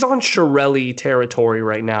like he's on Chiarelli territory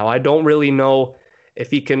right now. I don't really know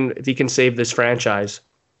if he can save this franchise.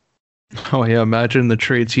 Oh yeah, imagine the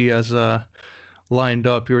trades he has lined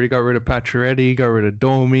up. He already got rid of Pacioretty, got rid of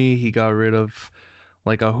Domi, he got rid of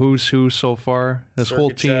like a who's who so far. This whole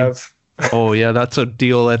team. Oh yeah, that's a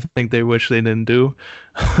deal I think they wish they didn't do.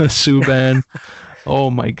 Subban. Oh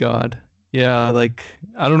my God. Yeah, like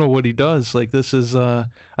I don't know what he does. Like this is I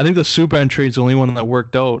think the Subban trade's the only one that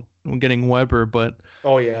worked out when getting Weber, but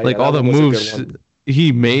like all the moves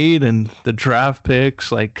he made and the draft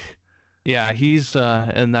picks, like yeah, he's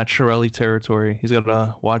in that Chiarelli territory. He's got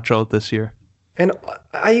to watch out this year. And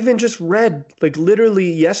I even just read, like literally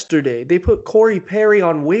yesterday, they put Corey Perry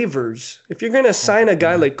on waivers. If you're going to sign a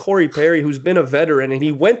guy like Corey Perry, who's been a veteran, and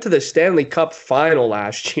he went to the Stanley Cup final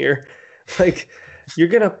last year, like you're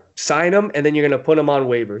going to sign him and then you're going to put him on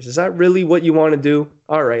waivers. Is that really what you want to do?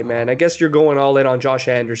 All right, man. I guess you're going all in on Josh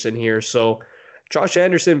Anderson here. So Josh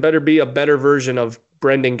Anderson better be a better version of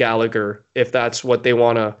Brendan Gallagher if that's what they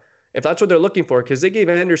want to, if that's what they're looking for, because they gave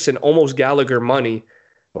Anderson almost Gallagher money.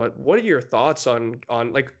 But what are your thoughts on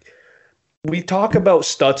like, we talk about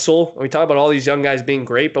Stutzel, we talk about all these young guys being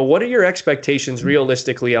great, but what are your expectations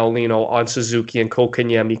realistically, Aulino, on Suzuki and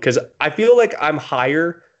Kotkaniemi? Because I feel like I'm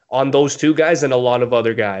higher on those two guys than a lot of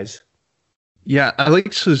other guys. Yeah, I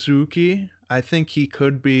like Suzuki. I think he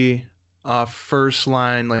could be a first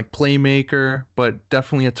line like playmaker, but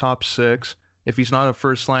definitely a top six. If he's not a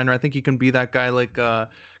first liner, I think he can be that guy like kind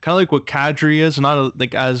of like what Kadri is, not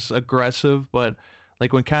like as aggressive, but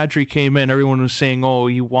like when Kadri came in, everyone was saying, oh,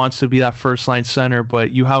 he wants to be that first line center,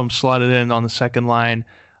 but you have him slotted in on the second line,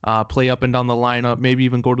 play up and down the lineup, maybe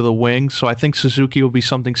even go to the wing. So I think Suzuki will be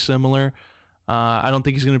something similar. I don't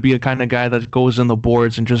think he's going to be a kind of guy that goes in the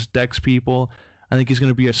boards and just decks people. I think he's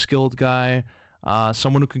going to be a skilled guy,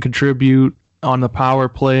 someone who can contribute on the power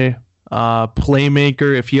play,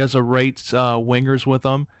 playmaker. If he has the right wingers with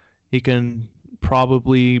him, he can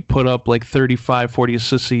probably put up like 35, 40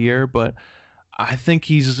 assists a year, but I think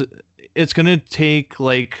it's going to take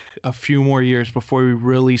like a few more years before we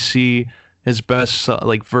really see his best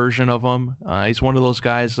like version of him. He's one of those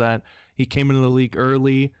guys that he came into the league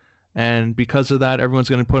early, and because of that, everyone's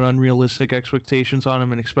going to put unrealistic expectations on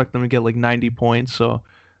him and expect them to get like 90 points. So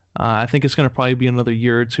I think it's going to probably be another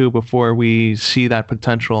year or two before we see that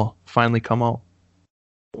potential finally come out.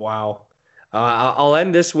 Wow. I'll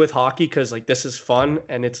end this with hockey because like this is fun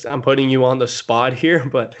and I'm putting you on the spot here.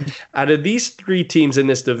 But out of these three teams in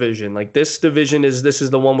this division, like this is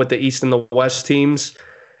the one with the East and the West teams.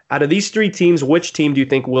 Out of these three teams, which team do you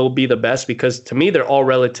think will be the best? Because to me, they're all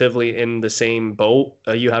relatively in the same boat.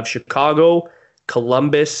 You have Chicago,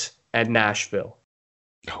 Columbus, and Nashville.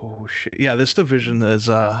 Oh shit! Yeah, this division is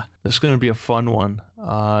going to be a fun one.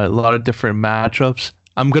 A lot of different matchups.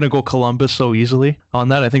 I'm going to go Columbus so easily on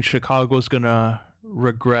that. I think Chicago's going to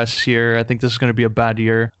regress here. I think this is going to be a bad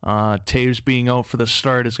year. Taves being out for the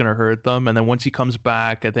start is going to hurt them. And then once he comes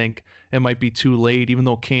back, I think it might be too late, even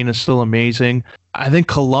though Kane is still amazing. I think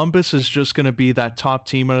Columbus is just going to be that top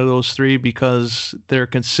team out of those three because they're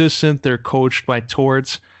consistent. They're coached by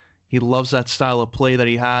Torts. He loves that style of play that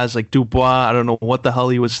he has. Like Dubois, I don't know what the hell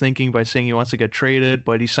he was thinking by saying he wants to get traded,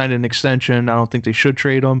 but he signed an extension. I don't think they should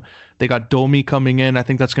trade him. They got Domi coming in. I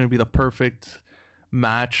think that's going to be the perfect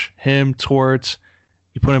match. Him, Torts,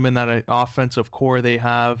 you put him in that offensive core they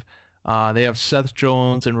have. They have Seth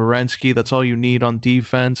Jones and Werenski. That's all you need on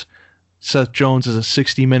defense. Seth Jones is a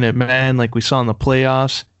 60-minute man like we saw in the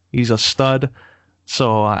playoffs. He's a stud.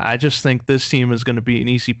 So I just think this team is going to be an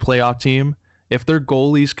easy playoff team. If their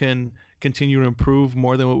goalies can continue to improve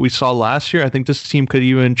more than what we saw last year, I think this team could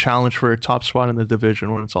even challenge for a top spot in the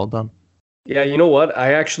division when it's all done. Yeah, you know what?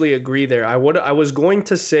 I actually agree there. I was going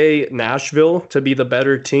to say Nashville to be the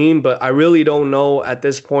better team, but I really don't know at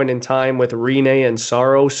this point in time with Rene and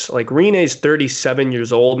Saros. Like Rene's 37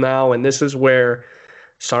 years old now, and this is where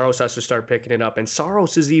Saros has to start picking it up. And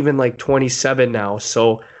Saros is even like 27 now,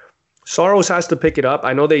 so Saros has to pick it up.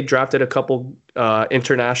 I know they drafted a couple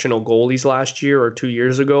international goalies last year or 2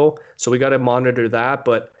 years ago, so we got to monitor that.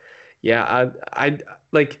 But Yeah, I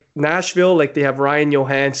like Nashville. Like they have Ryan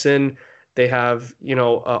Johansson, they have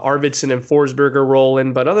Arvidsson and Forsberg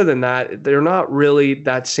rolling, but other than that, they're not really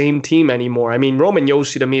that same team anymore. I mean, Roman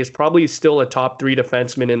Josi to me is probably still a top three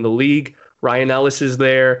defenseman in the league. Ryan Ellis is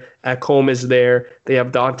there, Ekholm is there. They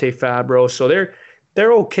have Dante Fabro, so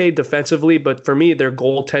they're okay defensively, but for me, their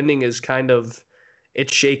goaltending is kind of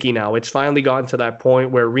it's shaky now. It's finally gotten to that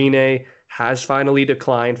point where Rene has finally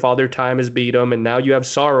declined. Father Time has beat him, and now you have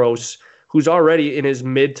Saros, who's already in his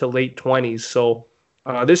mid to late 20s. So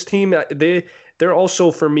this team, they're also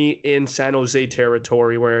for me in San Jose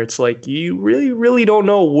territory, where it's like you really, really don't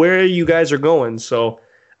know where you guys are going. So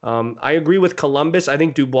I agree with Columbus. I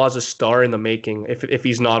think Dubois is a star in the making, if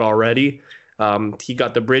he's not already. He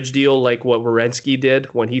got the bridge deal like what Werenski did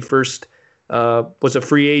when he first was a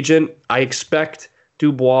free agent. I expect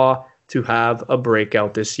Dubois to have a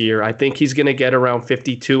breakout this year. I think he's going to get around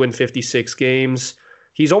 52 and 56 games.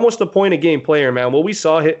 He's almost a point-a-game player, man. What we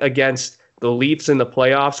saw against the Leafs in the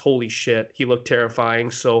playoffs, holy shit, he looked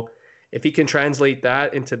terrifying. So if he can translate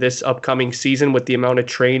that into this upcoming season with the amount of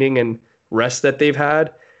training and rest that they've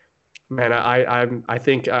had, man, I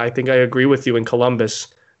think I agree with you in Columbus.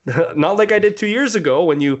 Not like I did 2 years ago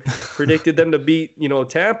when you predicted them to beat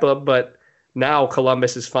Tampa, but now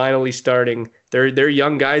Columbus is finally starting. They're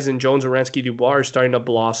young guys, and Jones, Werenski, Dubois are starting to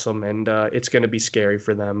blossom, and it's going to be scary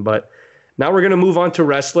for them. But now we're going to move on to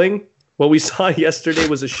wrestling. What we saw yesterday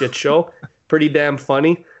was a shit show. Pretty damn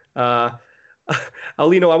funny.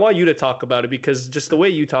 Alino, I want you to talk about it because just the way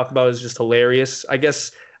you talk about it is just hilarious. I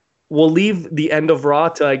guess we'll leave the end of Raw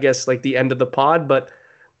to, I guess, like the end of the pod, but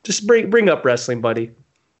just bring up wrestling, buddy.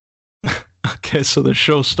 Okay, so the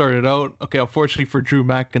show started out. Okay, unfortunately for Drew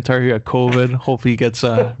McIntyre, he had COVID. Hopefully he gets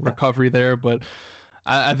a recovery there, but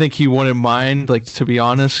I think he wouldn't mind. Like, to be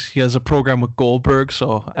honest, he has a program with Goldberg,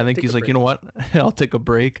 so I think he's like, you know what? I'll take a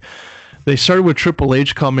break. They started with Triple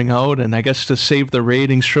H coming out, and I guess to save the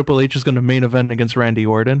ratings, Triple H is going to main event against Randy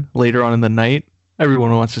Orton later on in the night.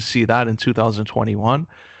 Everyone wants to see that in 2021.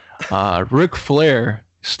 Ric Flair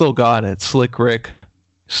still got it. Slick Rick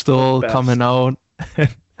still coming out.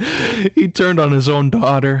 He turned on his own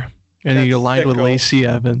daughter, and he aligned with Lacey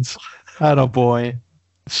Evans. Attaboy.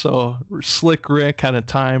 So Slick Rick had a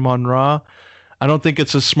time on Raw. I don't think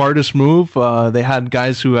it's the smartest move. They had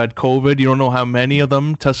guys who had COVID. You don't know how many of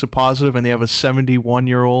them tested positive, and they have a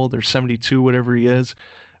 71-year-old or 72, whatever he is,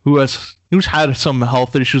 who's had some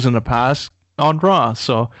health issues in the past on Raw.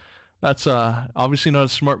 So that's obviously not a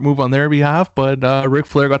smart move on their behalf, but Ric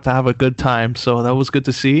Flair got to have a good time, so that was good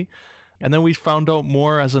to see. And then we found out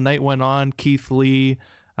more as the night went on. Keith Lee,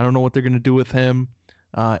 I don't know what they're going to do with him.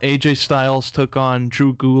 AJ Styles took on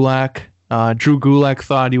Drew Gulak. Drew Gulak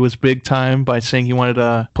thought he was big time by saying he wanted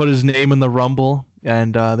to put his name in the Rumble.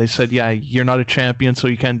 And they said, yeah, you're not a champion, so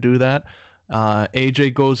you can't do that.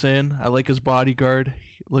 AJ goes in. I like his bodyguard.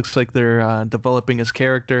 Looks like they're developing his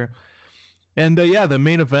character. And the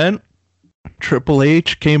main event, Triple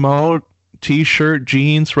H came out. T-shirt,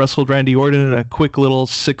 jeans, wrestled Randy Orton in a quick little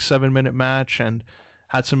 6-7 minute match and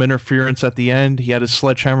had some interference at the end. He had his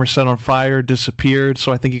sledgehammer set on fire, disappeared,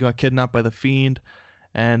 so I think he got kidnapped by the Fiend.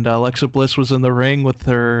 And Alexa Bliss was in the ring with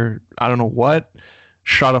her, I don't know what,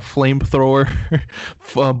 shot a flamethrower,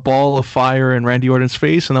 a ball of fire in Randy Orton's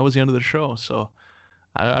face, and that was the end of the show. So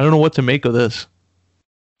I don't know what to make of this.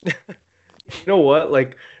 You know what?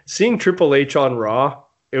 Like, seeing Triple H on Raw,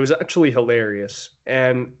 it was actually hilarious.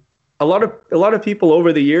 And a lot of people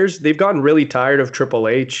over the years, they've gotten really tired of Triple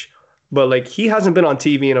H, but like he hasn't been on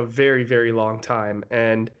TV in a very, very long time.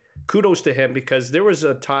 And kudos to him because there was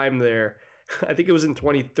a time there, I think it was in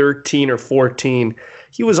 2013 or 14,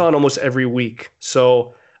 he was on almost every week.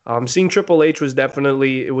 So seeing Triple H was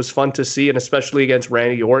it was fun to see, and especially against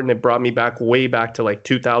Randy Orton, it brought me way back to like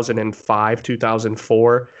 2005,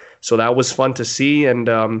 2004. So that was fun to see. And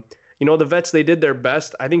the vets, they did their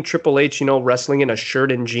best. I think Triple H, wrestling in a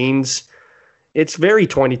shirt and jeans, it's very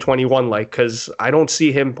 2021-like because I don't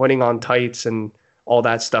see him putting on tights and all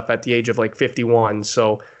that stuff at the age of like 51.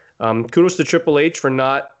 So kudos to Triple H for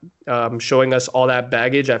not showing us all that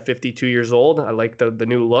baggage at 52 years old. I like the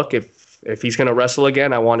new look. If he's going to wrestle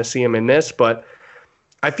again, I want to see him in this. But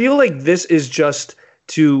I feel like this is just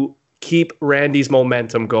to keep Randy's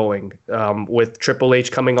momentum going with Triple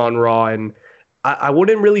H coming on Raw, and I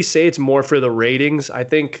wouldn't really say it's more for the ratings. I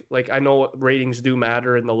think, I know ratings do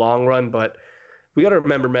matter in the long run, but we got to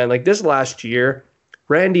remember, man, this last year,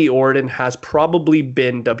 Randy Orton has probably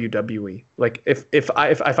been WWE. Like, if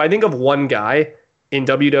I think of one guy in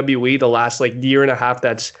WWE the last, year and a half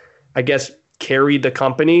that's, I guess, carried the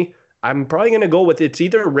company, I'm probably going to go with it's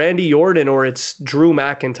either Randy Orton or it's Drew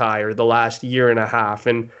McIntyre the last year and a half.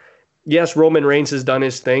 And yes, Roman Reigns has done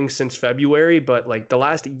his thing since February, but like the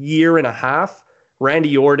last year and a half,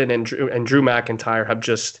 Randy Orton and Drew McIntyre have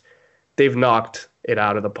just they've knocked it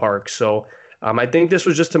out of the park. So I think this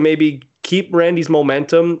was just to maybe keep Randy's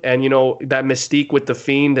momentum and, that mystique with the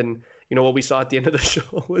Fiend. And, what we saw at the end of the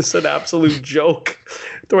show was an absolute joke,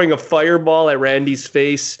 throwing a fireball at Randy's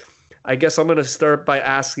face. I guess I'm going to start by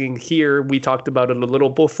asking here. We talked about it a little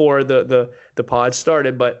before the pod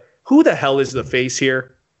started, but who the hell is the face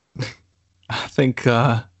here? I think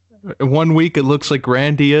 1 week it looks like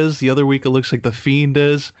Randy is. The other week it looks like the Fiend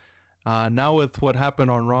is. Now with what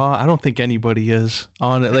happened on Raw, I don't think anybody is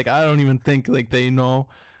on it. Like, I don't even think like they know.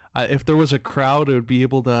 If there was a crowd, it would be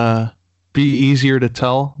able to be easier to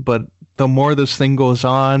tell. But the more this thing goes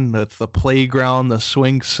on, the playground, the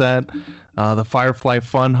swing set, the Firefly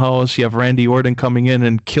Funhouse, you have Randy Orton coming in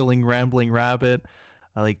and killing Rambling Rabbit.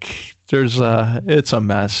 It's a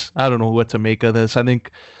mess. I don't know what to make of this. I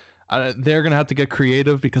think they're going to have to get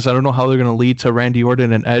creative because I don't know how they're going to lead to Randy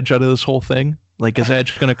Orton and Edge out of this whole thing. Like, is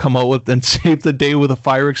Edge going to come out with and save the day with a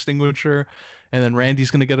fire extinguisher, and then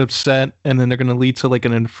Randy's going to get upset, and then they're going to lead to like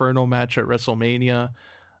an Inferno match at WrestleMania?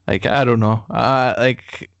 Like, I don't know.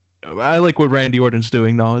 I like what Randy Orton's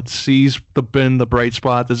doing though. He's been the bright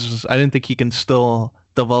spot. I didn't think he can still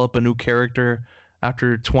develop a new character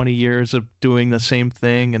after 20 years of doing the same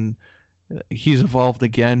thing, and he's evolved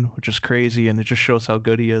again, which is crazy, and it just shows how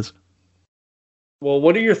good he is. Well,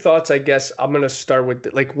 what are your thoughts? I guess I'm gonna start with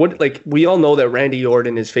we all know that Randy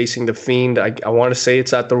Orton is facing the Fiend. I want to say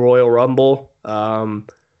it's at the Royal Rumble.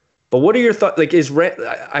 But what are your thoughts? Like,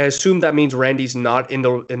 I assume that means Randy's not in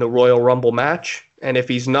the Royal Rumble match, and if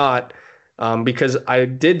he's not, because I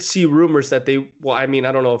did see rumors that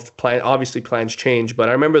I don't know if obviously plans change, but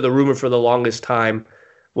I remember the rumor for the longest time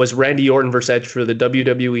was Randy Orton versus Edge for the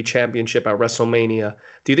WWE Championship at WrestleMania.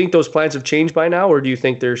 Do you think those plans have changed by now, or do you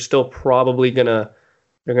think they're still probably they're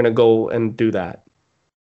gonna go and do that?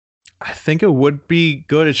 I think it would be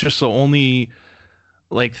good. It's just the only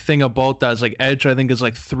thing about that is Edge, I think, is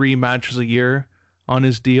 3 matches a year on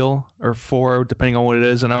his deal, or 4 depending on what it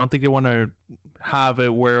is, and I don't think they want to have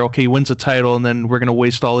it where he wins a title and then we're gonna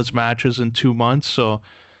waste all his matches in 2 months. So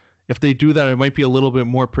if they do that, it might be a little bit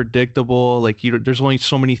more predictable. There's only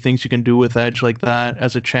so many things you can do with Edge like that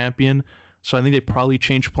as a champion. So I think they probably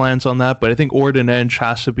change plans on that. But I think Orton Edge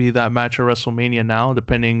has to be that match at WrestleMania now,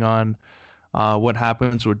 depending on what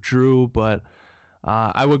happens with Drew. But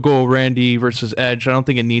I would go Randy versus Edge. I don't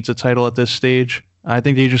think it needs a title at this stage. I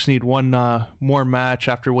think they just need one more match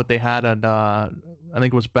after what they had at, I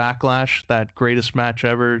think it was Backlash, that greatest match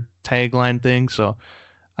ever tagline thing. So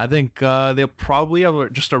I think they'll probably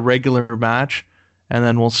have just a regular match, and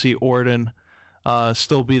then we'll see Orton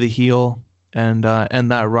still be the heel and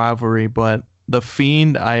end that rivalry. But the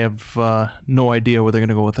Fiend, I have no idea where they're going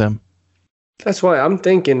to go with him. That's why I'm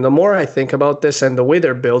thinking, the more I think about this and the way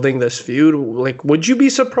they're building this feud, would you be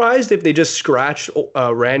surprised if they just scratched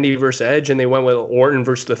Randy versus Edge and they went with Orton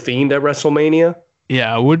versus the Fiend at WrestleMania?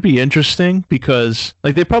 Yeah, it would be interesting because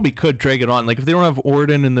they probably could drag it on. If they don't have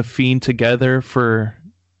Orton and the Fiend together for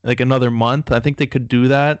another month, I think they could do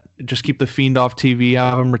that. Just keep the Fiend off TV,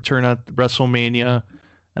 have him return at WrestleMania,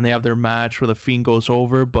 and they have their match where the Fiend goes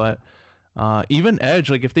over. But even Edge,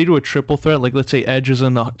 if they do a triple threat, let's say Edge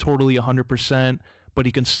isn't totally 100%, but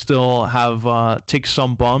he can still have take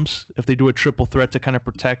some bumps. If they do a triple threat to kind of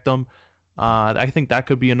protect them, I think that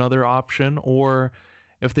could be another option. Or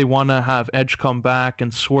if they want to have Edge come back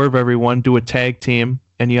and swerve everyone, do a tag team,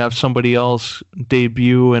 and you have somebody else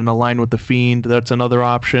debut and align with the Fiend, that's another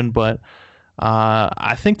option. But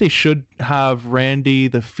I think they should have Randy,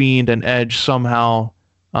 the Fiend, and Edge somehow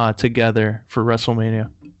together for WrestleMania.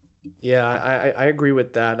 Yeah, I agree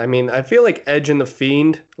with that. I mean, I feel like Edge and the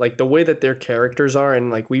Fiend, the way that their characters are,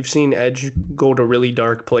 and we've seen Edge go to really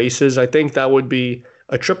dark places, I think that would be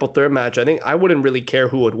a triple threat match. I think I wouldn't really care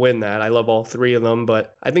who would win that. I love all 3 of them,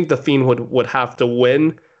 but I think the Fiend would have to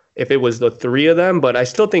win if it was the 3 of them. But I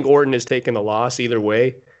still think Orton is taking the loss either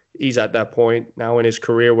way. He's at that point now in his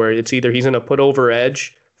career where it's either he's going to put over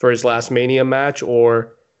Edge for his last Mania match,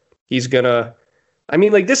 or he's going to... I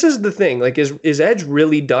mean, this is the thing. Is Edge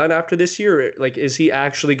really done after this year? Is he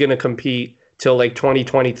actually going to compete till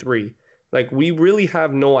 2023? We really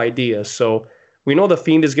have no idea. So we know the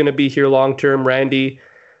Fiend is going to be here long term. Randy,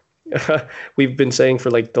 we've been saying for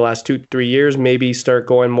the last 2-3 years, maybe start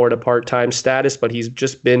going more to part-time status, but he's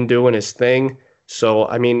just been doing his thing. So,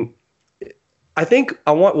 I mean, I think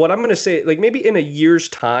what I'm going to say, maybe in a year's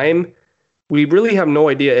time, we really have no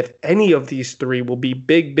idea if any of these 3 will be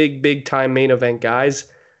big time main event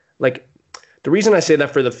guys. the reason I say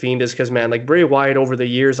that for The Fiend is because, man, like Bray Wyatt over the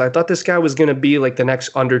years, I thought this guy was going to be like the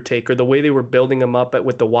next Undertaker, the way they were building him up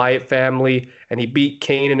with the Wyatt family, and he beat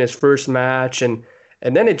Kane in his first match, and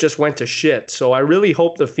then it just went to shit. So I really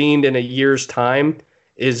hope The Fiend in a year's time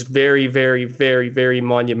is very, very, very, very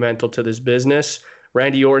monumental to this business.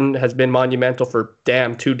 Randy Orton has been monumental for,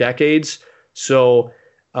 2 decades. So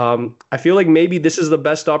I feel like maybe this is the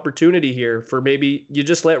best opportunity here for maybe you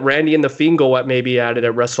just let Randy and The Fiend go at it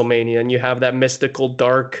at WrestleMania, and you have that mystical,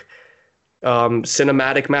 dark,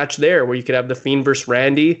 cinematic match there where you could have The Fiend versus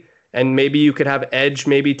Randy, and maybe you could have Edge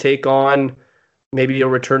maybe take on maybe a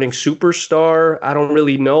returning superstar. I don't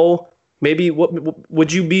really know. Maybe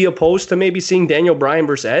would you be opposed to maybe seeing Daniel Bryan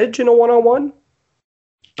versus Edge in a one-on-one?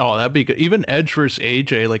 Oh, that'd be good. Even Edge versus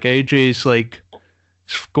AJ. Like AJ's like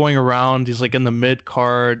going around. He's like in the mid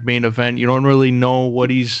card main event. You don't really know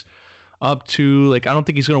what he's up to. Like I don't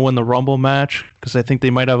think he's gonna win the Rumble match because I think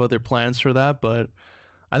they might have other plans for that. But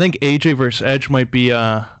I think AJ versus Edge might be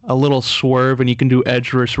a little swerve, and you can do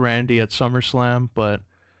Edge versus Randy at SummerSlam. But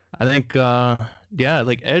I think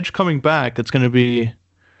like Edge coming back, it's gonna be.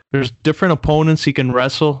 There's different opponents he can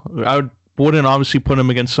wrestle. Wouldn't obviously put him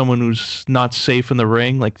against someone who's not safe in the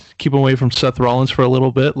ring. Like keep him away from Seth Rollins for a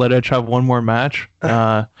little bit. Let Edge have one more match.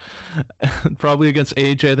 Probably against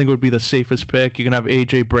AJ, I think would be the safest pick. You can have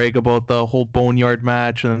AJ brag about the whole Boneyard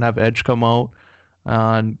match and then have Edge come out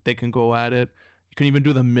and they can go at it. You can even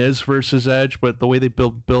do the Miz versus Edge, but the way they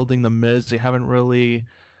building the Miz, they haven't really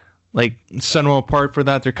like set him apart for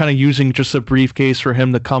that. They're kind of using just a briefcase for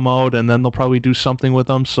him to come out, and then they'll probably do something with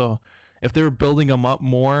him. So if they were building him up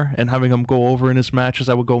more and having him go over in his matches,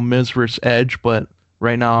 I would go Miz versus Edge. But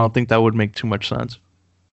right now, I don't think that would make too much sense.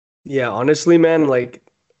 Yeah, honestly, man, like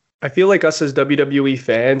I feel like us as WWE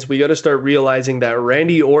fans, we got to start realizing that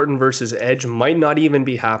Randy Orton versus Edge might not even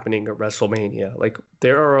be happening at WrestleMania. Like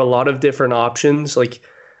there are a lot of different options. Like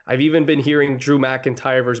I've even been hearing Drew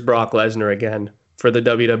McIntyre versus Brock Lesnar again for the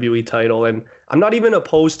WWE title, and I'm not even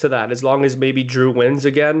opposed to that as long as maybe Drew wins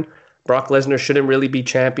again. Brock Lesnar shouldn't really be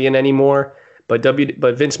champion anymore, but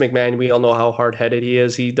Vince McMahon, we all know how hard-headed he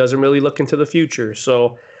is. He doesn't really look into the future.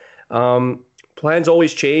 So plans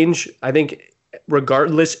always change. I think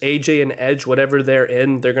regardless, AJ and Edge, whatever they're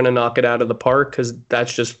in, they're going to knock it out of the park because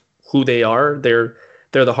that's just who they are. They're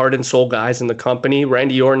the heart and soul guys in the company.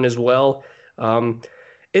 Randy Orton as well.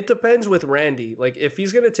 It depends with Randy. Like if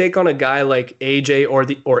he's going to take on a guy like AJ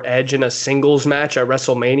or Edge in a singles match at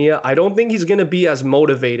WrestleMania, I don't think he's going to be as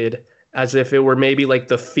motivated as if it were maybe like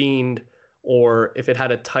The Fiend or if it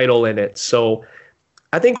had a title in it. So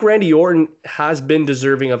I think Randy Orton has been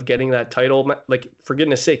deserving of getting that title. Like for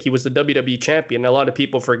goodness sake, he was the WWE champion. A lot of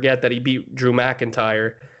people forget that he beat Drew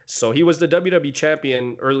McIntyre. So he was the WWE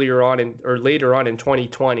champion later on in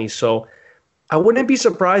 2020. So I wouldn't be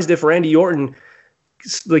surprised if Randy Orton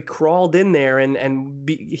like crawled in there and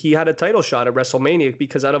he had a title shot at WrestleMania,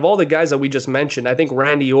 because out of all the guys that we just mentioned, I think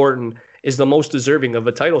Randy Orton is the most deserving of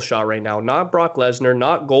a title shot right now. Not Brock Lesnar,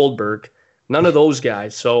 not Goldberg, none of those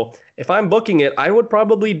guys. So if I'm booking it, I would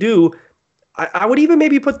probably do, I would even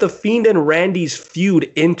maybe put The Fiend and Randy's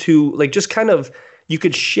feud into like just kind of, you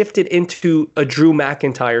could shift it into a Drew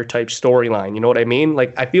McIntyre type storyline. You know what I mean?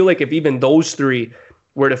 Like I feel like if even those three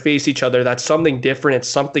were to face each other, that's something different. It's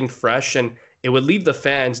something fresh, and it would leave the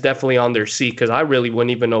fans definitely on their seat because I really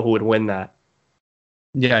wouldn't even know who would win that.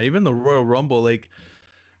 Yeah, even the Royal Rumble, like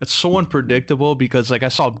it's so unpredictable because like I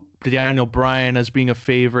saw Daniel Bryan as being a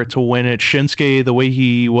favorite to win it. Shinsuke, the way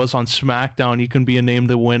he was on SmackDown, he can be a name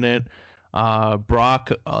to win it.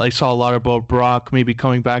 Brock, I saw a lot about Brock maybe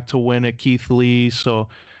coming back to win it. Keith Lee. So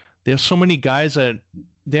there's so many guys that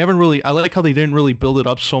they haven't really. I like how they didn't really build it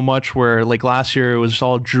up so much. Where like last year it was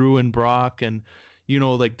all Drew and Brock, and you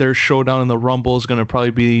know like their showdown in the Rumble is going to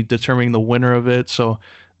probably be determining the winner of it. So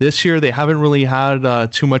this year they haven't really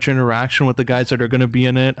had too much interaction with the guys that are going to be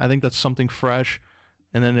in it. I think that's something fresh,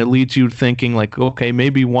 and then it leads you thinking like, okay,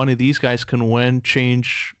 maybe one of these guys can win,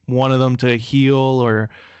 change one of them to heel,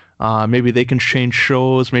 or maybe they can change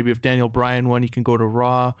shows. Maybe if Daniel Bryan won, he can go to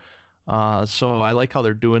Raw. So I like how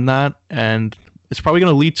they're doing that, and it's probably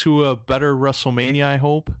going to lead to a better WrestleMania, I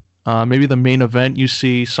hope. Maybe the main event, you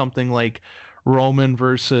see something like Roman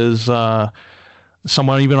versus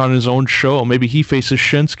someone even on his own show. Maybe he faces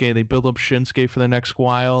Shinsuke. They build up Shinsuke for the next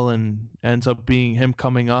while and ends up being him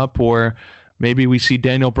coming up. Or maybe we see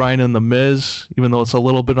Daniel Bryan and The Miz, even though it's a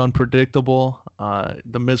little bit unpredictable.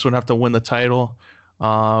 The Miz would have to win the title.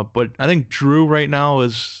 But I think Drew right now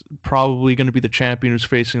is probably going to be the champion who's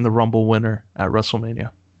facing the Rumble winner at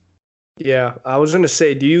WrestleMania. Yeah, I was gonna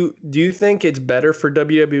say, do you think it's better for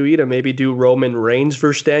WWE to maybe do Roman Reigns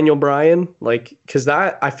versus Daniel Bryan? Like, because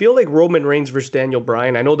that I feel like Roman Reigns versus Daniel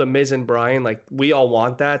Bryan. I know the Miz and Bryan, like we all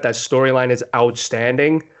want that. That storyline is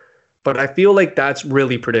outstanding, but I feel like that's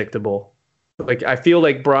really predictable. Like I feel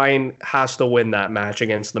like Bryan has to win that match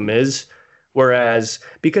against the Miz. Whereas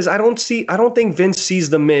because I don't think Vince sees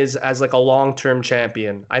the Miz as like a long-term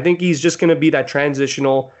champion. I think he's just gonna be that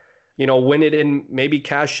transitional, win it in maybe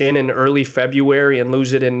cash in early February and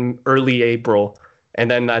lose it in early April,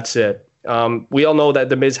 and then that's it. We all know that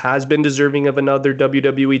the Miz has been deserving of another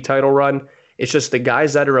WWE title run. It's just the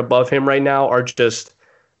guys that are above him right now are just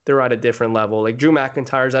they're at a different level. Like Drew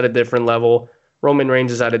McIntyre's at a different level. Roman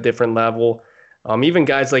Reigns is at a different level. Even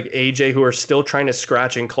guys like AJ who are still trying to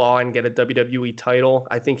scratch and claw and get a WWE title,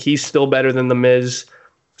 I think he's still better than The Miz.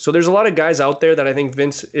 So there's a lot of guys out there that I think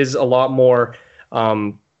Vince is a lot more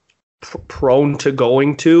prone to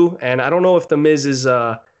going to, and I don't know if The Miz is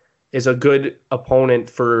a good opponent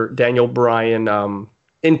for Daniel Bryan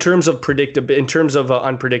in terms of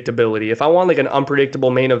unpredictability. If I want like an unpredictable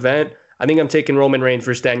main event, I think I'm taking Roman Reigns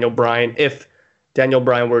versus Daniel Bryan if Daniel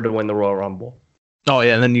Bryan were to win the Royal Rumble. Oh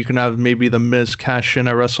yeah, and then you can have maybe the Miz cash in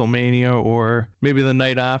at WrestleMania, or maybe the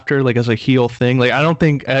night after, like as a heel thing. Like I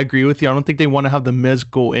agree with you. I don't think they want to have the Miz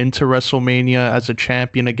go into WrestleMania as a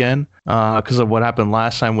champion again, because of what happened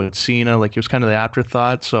last time with Cena. Like it was kind of the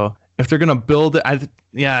afterthought. So if they're gonna build it,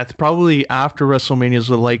 it's probably after WrestleMania is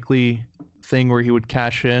the likely thing where he would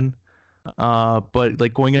cash in. But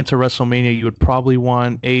like going into WrestleMania, you would probably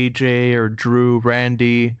want AJ or Drew,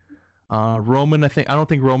 Randy. Roman, I don't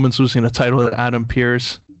think Roman's losing the title to Adam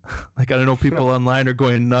Pearce. Like, I don't know, people online are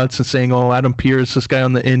going nuts and saying, oh, Adam Pearce, this guy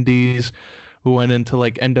on the Indies who went into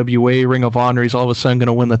like NWA, Ring of Honor, he's all of a sudden going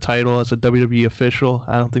to win the title as a WWE official.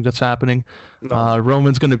 I don't think that's happening. No.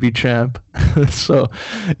 Roman's going to be champ. So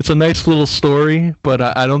it's a nice little story, but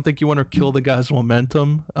I don't think you want to kill the guy's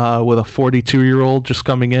momentum with a 42-year-old just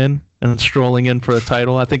coming in and strolling in for a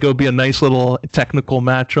title. I think it would be a nice little technical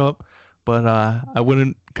matchup. But I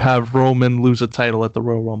wouldn't have Roman lose a title at the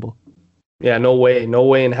Royal Rumble. Yeah, no way. No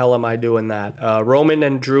way in hell am I doing that. Roman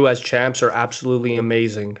and Drew as champs are absolutely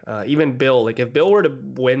amazing. Even Bill, like if Bill were to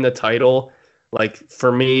win the title, like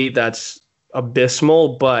for me, that's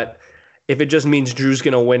abysmal. But if it just means Drew's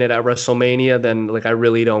going to win it at WrestleMania, then like I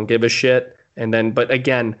really don't give a shit. And then, but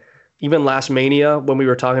again, even last Mania, when we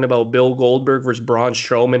were talking about Bill Goldberg versus Braun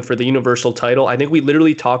Strowman for the Universal title, I think we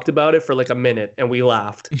literally talked about it for like a minute and we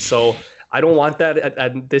laughed. So I don't want that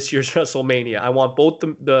at this year's WrestleMania. I want both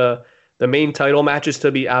the main title matches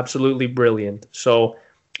to be absolutely brilliant. So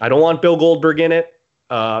I don't want Bill Goldberg in it.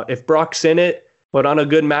 If Brock's in it, put on a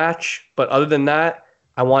good match. But other than that,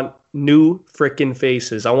 I want new freaking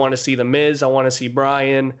faces. I want to see The Miz. I want to see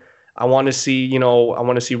Bryan. I want to see,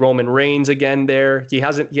 Roman Reigns again there. He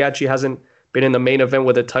actually hasn't been in the main event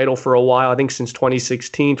with a title for a while, I think since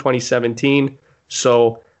 2016, 2017.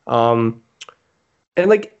 So, and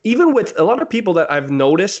like even with a lot of people that I've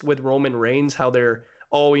noticed with Roman Reigns, how they're,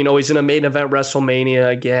 he's in a main event WrestleMania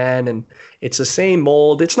again, and it's the same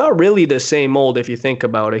mold. It's not really the same mold if you think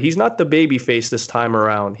about it. He's not the babyface this time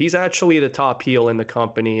around. He's actually the top heel in the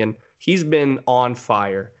company, and he's been on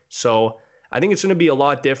fire. So I think it's going to be a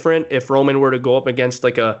lot different if Roman were to go up against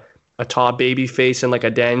like a top baby face and like a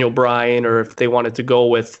Daniel Bryan, or if they wanted to go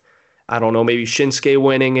with, I don't know, maybe Shinsuke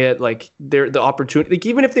winning it. Like the opportunity, like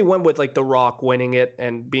even if they went with like The Rock winning it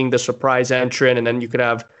and being the surprise entrant, and then you could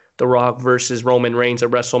have The Rock versus Roman Reigns at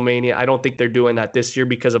WrestleMania. I don't think they're doing that this year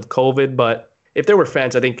because of COVID. But if there were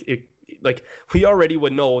fans, I think we already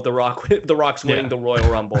would know The Rock's winning the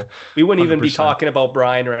Royal Rumble. We wouldn't 100%. Even be talking about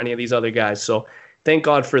Bryan or any of these other guys. So thank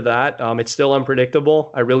God for that. It's still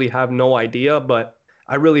unpredictable. I really have no idea, but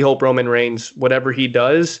I really hope Roman Reigns, whatever he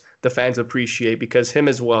does, the fans appreciate, because him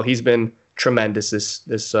as well, he's been tremendous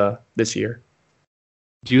this year.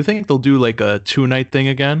 Do you think they'll do like a 2-night thing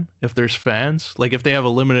again if there's fans? Like if they have a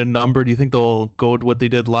limited number, do you think they'll go with what they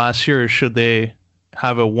did last year, or should they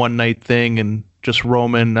have a 1-night thing and just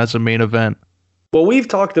Roman as a main event? Well, we've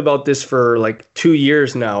talked about this for like 2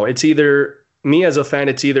 years now. It's either, me as a fan,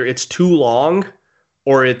 it's too long,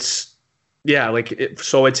 or it's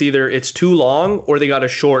either it's too long or they got to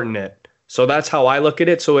shorten it. So that's how I look at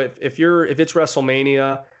it. So if it's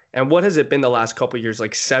WrestleMania, and what has it been the last couple of years,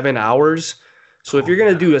 like 7 hours? So if you're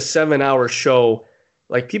going to do a 7-hour show,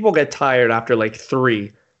 like people get tired after like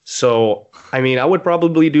 3. So, I mean, I would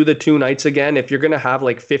probably do the 2 nights again. If you're going to have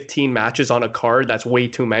like 15 matches on a card, that's way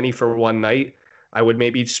too many for one night. I would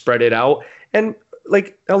maybe spread it out. And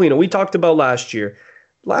like, Elena, we talked about last year.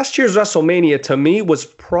 Last year's WrestleMania, to me, was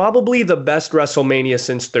probably the best WrestleMania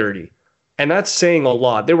since 30. And that's saying a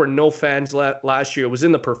lot. There were no fans last year. It was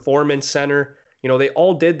in the Performance Center. They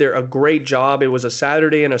all did a great job. It was a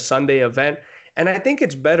Saturday and a Sunday event. And I think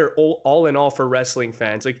it's better all in all for wrestling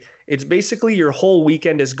fans. Like, it's basically your whole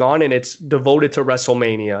weekend is gone and it's devoted to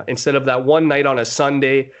WrestleMania instead of that one night on a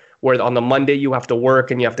Sunday where on the Monday you have to work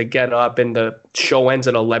and you have to get up and the show ends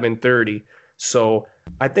at 11:30. So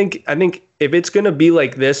I think if it's going to be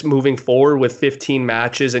like this moving forward with 15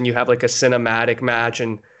 matches and you have like a cinematic match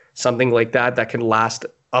and something like that can last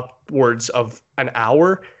upwards of an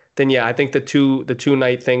hour, then yeah, I think the two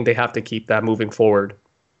night thing, they have to keep that moving forward.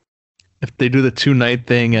 If they do the 2-night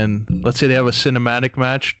thing and let's say they have a cinematic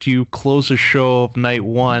match, do you close the show of night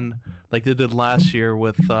one like they did last year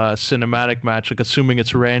with a cinematic match, like assuming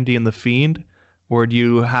it's Randy and The Fiend? Or do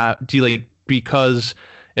you like, because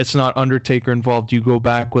it's not Undertaker involved, do you go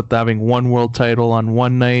back with having one world title on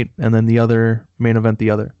one night and then the other main event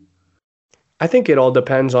the other? I think it all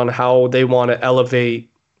depends on how they want to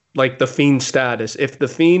elevate like The Fiend's status. If The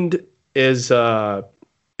Fiend is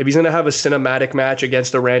if he's going to have a cinematic match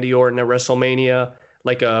against a Randy Orton at WrestleMania,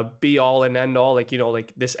 like a be-all and end-all, like,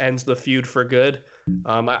 like this ends the feud for good,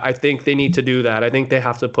 I think they need to do that. I think they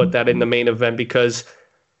have to put that in the main event because,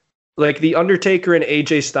 like, The Undertaker and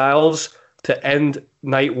AJ Styles to end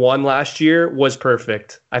night one last year was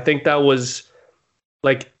perfect. I think that was,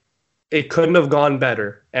 like, it couldn't have gone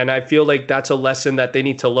better. And I feel like that's a lesson that they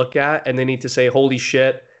need to look at, and they need to say, holy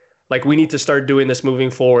shit, like, we need to start doing this moving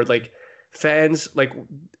forward. Like, fans, like,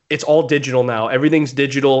 it's all digital now. Everything's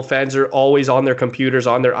digital. Fans are always on their computers,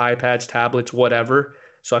 on their iPads, tablets, whatever.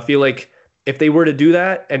 So I feel like if they were to do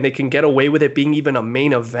that and they can get away with it being even a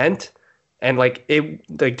main event, and like it,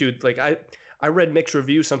 like, dude, like I read mixed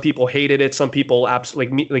reviews. Some people hated it. Some people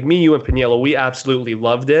absolutely, like me, you and Paniello, we absolutely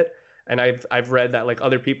loved it. And I've read that like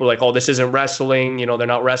other people are like, oh, this isn't wrestling. They're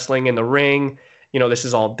not wrestling in the ring. This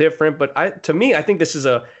is all different. But to me, I think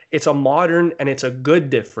it's a modern and it's a good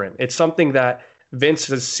different. It's something that Vince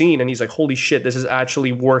has seen and he's like, holy shit, this is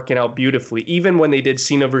actually working out beautifully. Even when they did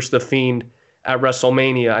Cena versus The Fiend at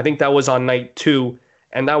WrestleMania, I think that was on night 2,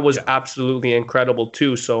 and that was absolutely incredible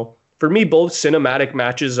too. So for me, both cinematic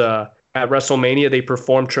matches at WrestleMania, they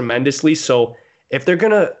performed tremendously. So if they're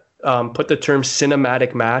going to put the term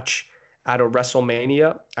cinematic match at a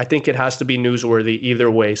WrestleMania, I think it has to be newsworthy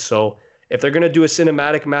either way. So if they're going to do a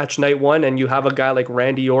cinematic match night one and you have a guy like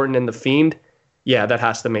Randy Orton and The Fiend, yeah, that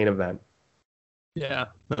has the main event. Yeah,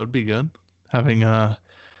 that would be good. Having a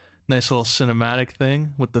nice little cinematic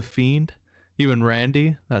thing with The Fiend. Even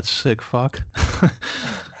Randy, that's sick fuck.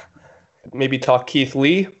 Maybe talk Keith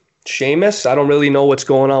Lee, Sheamus. I don't really know what's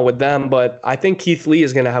going on with them, but I think Keith Lee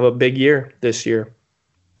is going to have a big year this year.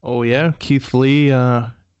 Oh, yeah, Keith Lee.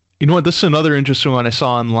 You know what? This is another interesting one I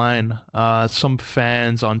saw online. Some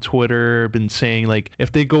fans on Twitter have been saying, like,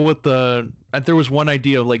 if they go with there was one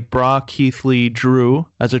idea of, like, Brock, Keith Lee, Drew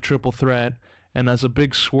as a triple threat, and as a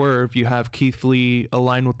big swerve, you have Keith Lee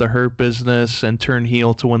align with the Hurt Business and turn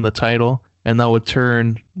heel to win the title, and that would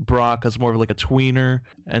turn Brock as more of like a tweener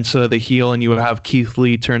instead of the heel, and you would have Keith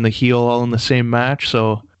Lee turn the heel all in the same match.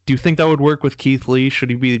 So do you think that would work with Keith Lee? Should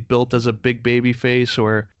he be built as a big baby face,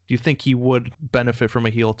 or do you think he would benefit from a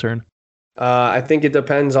heel turn? I think it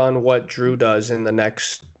depends on what Drew does in the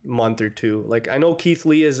next month or two. Like, I know Keith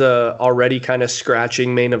Lee is already kind of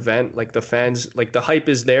scratching main event. Like, the fans, like, the hype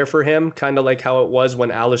is there for him, kind of like how it was when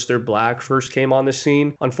Aleister Black first came on the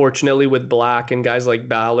scene. Unfortunately, with Black and guys like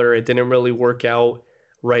Balor, it didn't really work out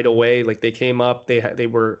right away. Like, they came up, they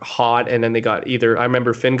were hot, and then they got I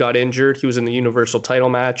remember Finn got injured. He was in the Universal title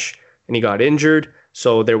match, and he got injured.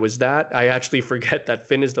 So there was that. I actually forget that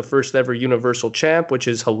Finn is the first ever Universal champ, which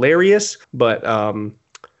is hilarious. But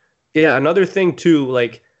yeah, another thing too,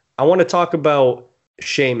 like, I want to talk about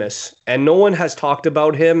Sheamus, and no one has talked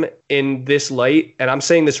about him in this light. And I'm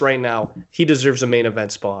saying this right now, he deserves a main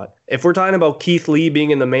event spot. If we're talking about Keith Lee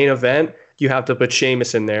being in the main event, you have to put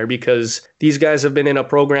Sheamus in there because these guys have been in a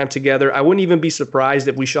program together. I wouldn't even be surprised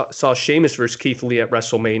if we saw Sheamus versus Keith Lee at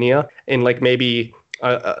WrestleMania in like maybe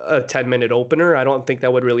a 10-minute opener. I don't think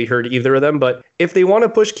that would really hurt either of them. But if they want to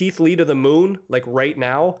push Keith Lee to the moon, like right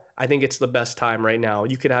now, I think it's the best time right now.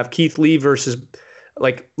 You could have Keith Lee versus,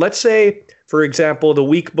 like, let's say, for example, the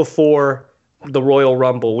week before the Royal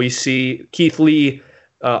Rumble, we see Keith Lee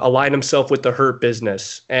align himself with the Hurt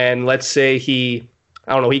Business. And let's say he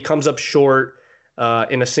comes up short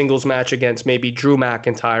in a singles match against maybe Drew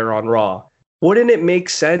McIntyre on Raw. Wouldn't it make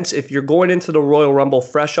sense if you're going into the Royal Rumble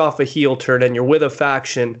fresh off a heel turn and you're with a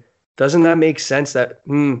faction? Doesn't that make sense that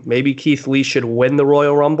maybe Keith Lee should win the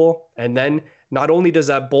Royal Rumble? And then not only does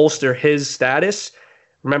that bolster his status,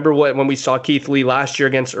 remember when we saw Keith Lee last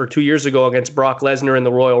year 2 years ago against Brock Lesnar in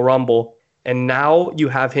the Royal Rumble, and now you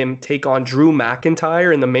have him take on Drew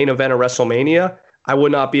McIntyre in the main event of WrestleMania, I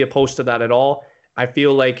would not be opposed to that at all. I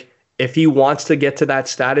feel like if he wants to get to that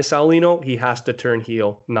status, Alino, he has to turn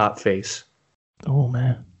heel, not face. Oh,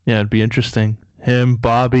 man. Yeah, it'd be interesting. Him,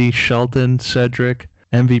 Bobby, Shelton, Cedric,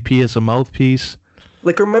 MVP as a mouthpiece.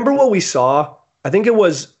 Like, remember what we saw? I think it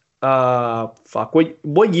was,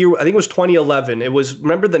 what year? I think it was 2011. It was,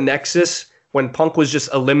 remember the Nexus when Punk was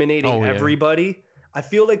just eliminating everybody? I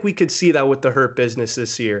feel like we could see that with the Hurt Business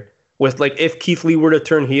this year. With, like, if Keith Lee were to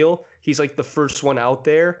turn heel, he's, like, the first one out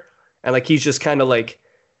there. And, like, he's just kind of, like,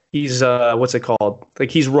 he's, what's it called? Like,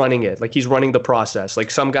 he's running it. Like, he's running the process. Like,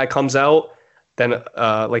 some guy comes out, then,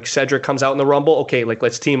 like, Cedric comes out in the Rumble. Okay, like,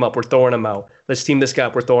 let's team up. We're throwing him out. Let's team this guy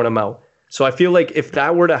up. We're throwing him out. So I feel like if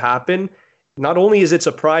that were to happen, not only is it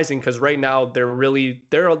surprising because right now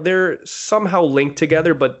they're somehow linked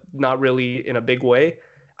together, but not really in a big way.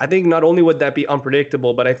 I think not only would that be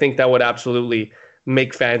unpredictable, but I think that would absolutely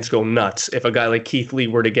make fans go nuts if a guy like Keith Lee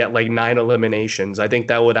were to get like 9 eliminations. I think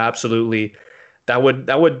that would absolutely that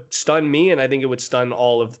would stun me, and I think it would stun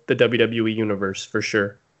all of the WWE universe for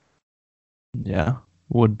sure. Yeah,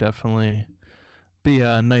 would definitely be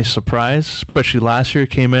a nice surprise, especially last year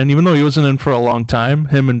came in, even though he wasn't in for a long time.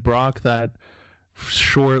 Him and Brock, that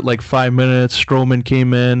short, like 5 minutes, Strowman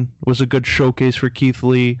came in. It was a good showcase for Keith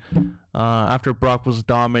Lee. After Brock was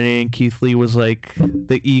dominating, Keith Lee was like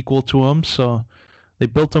the equal to him. So they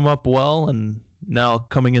built him up well, and now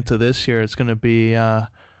coming into this year, it's going to be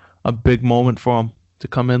a big moment for him to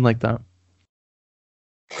come in like that.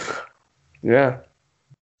 Yeah.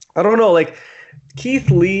 I don't know, like,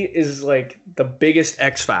 Keith Lee is like the biggest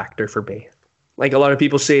X factor for me. Like a lot of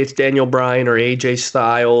people say it's Daniel Bryan or AJ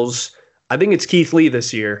Styles. I think it's Keith Lee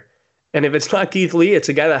this year. And if it's not Keith Lee, it's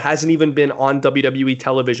a guy that hasn't even been on WWE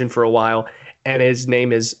television for a while, and his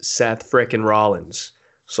name is Seth frickin' Rollins.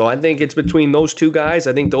 So I think it's between those two guys.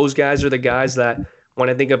 I think those guys are the guys that, when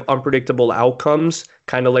I think of unpredictable outcomes,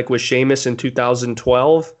 kind of like with Sheamus in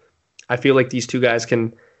 2012, I feel like these two guys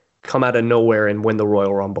can come out of nowhere and win the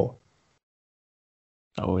Royal Rumble.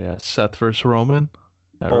 Oh, yeah. Seth versus Roman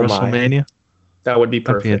at WrestleMania. That would be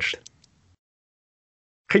perfect.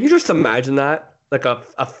 Can you just imagine that? Like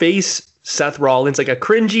a face Seth Rollins, like a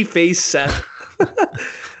cringy face Seth.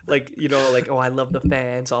 Like, you know, like, oh, I love the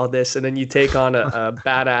fans, all this. And then you take on a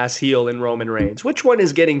badass heel in Roman Reigns. Which one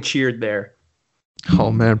is getting cheered there?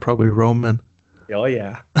 Oh, man, probably Roman. Oh,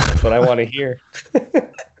 yeah. That's what I want to hear.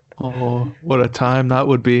 Oh, what a time that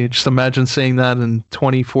would be. Just imagine saying that in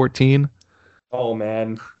 2014. Oh,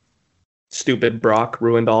 man. Stupid Brock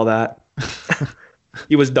ruined all that.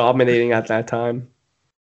 He was dominating at that time.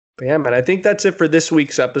 But yeah, man, I think that's it for this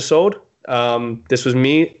week's episode. This was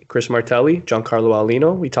me, Chris Martelli, Giancarlo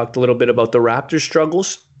Alino. We talked a little bit about the Raptors'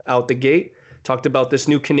 struggles out the gate. Talked about this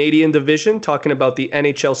new Canadian division, talking about the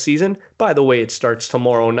NHL season. By the way, it starts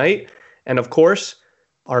tomorrow night. And of course,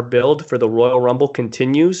 our build for the Royal Rumble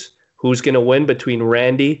continues. Who's going to win between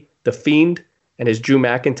Randy, the Fiend, and is Drew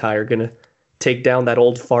McIntyre going to take down that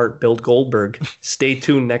old fart, Bill Goldberg? Stay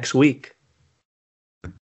tuned next week.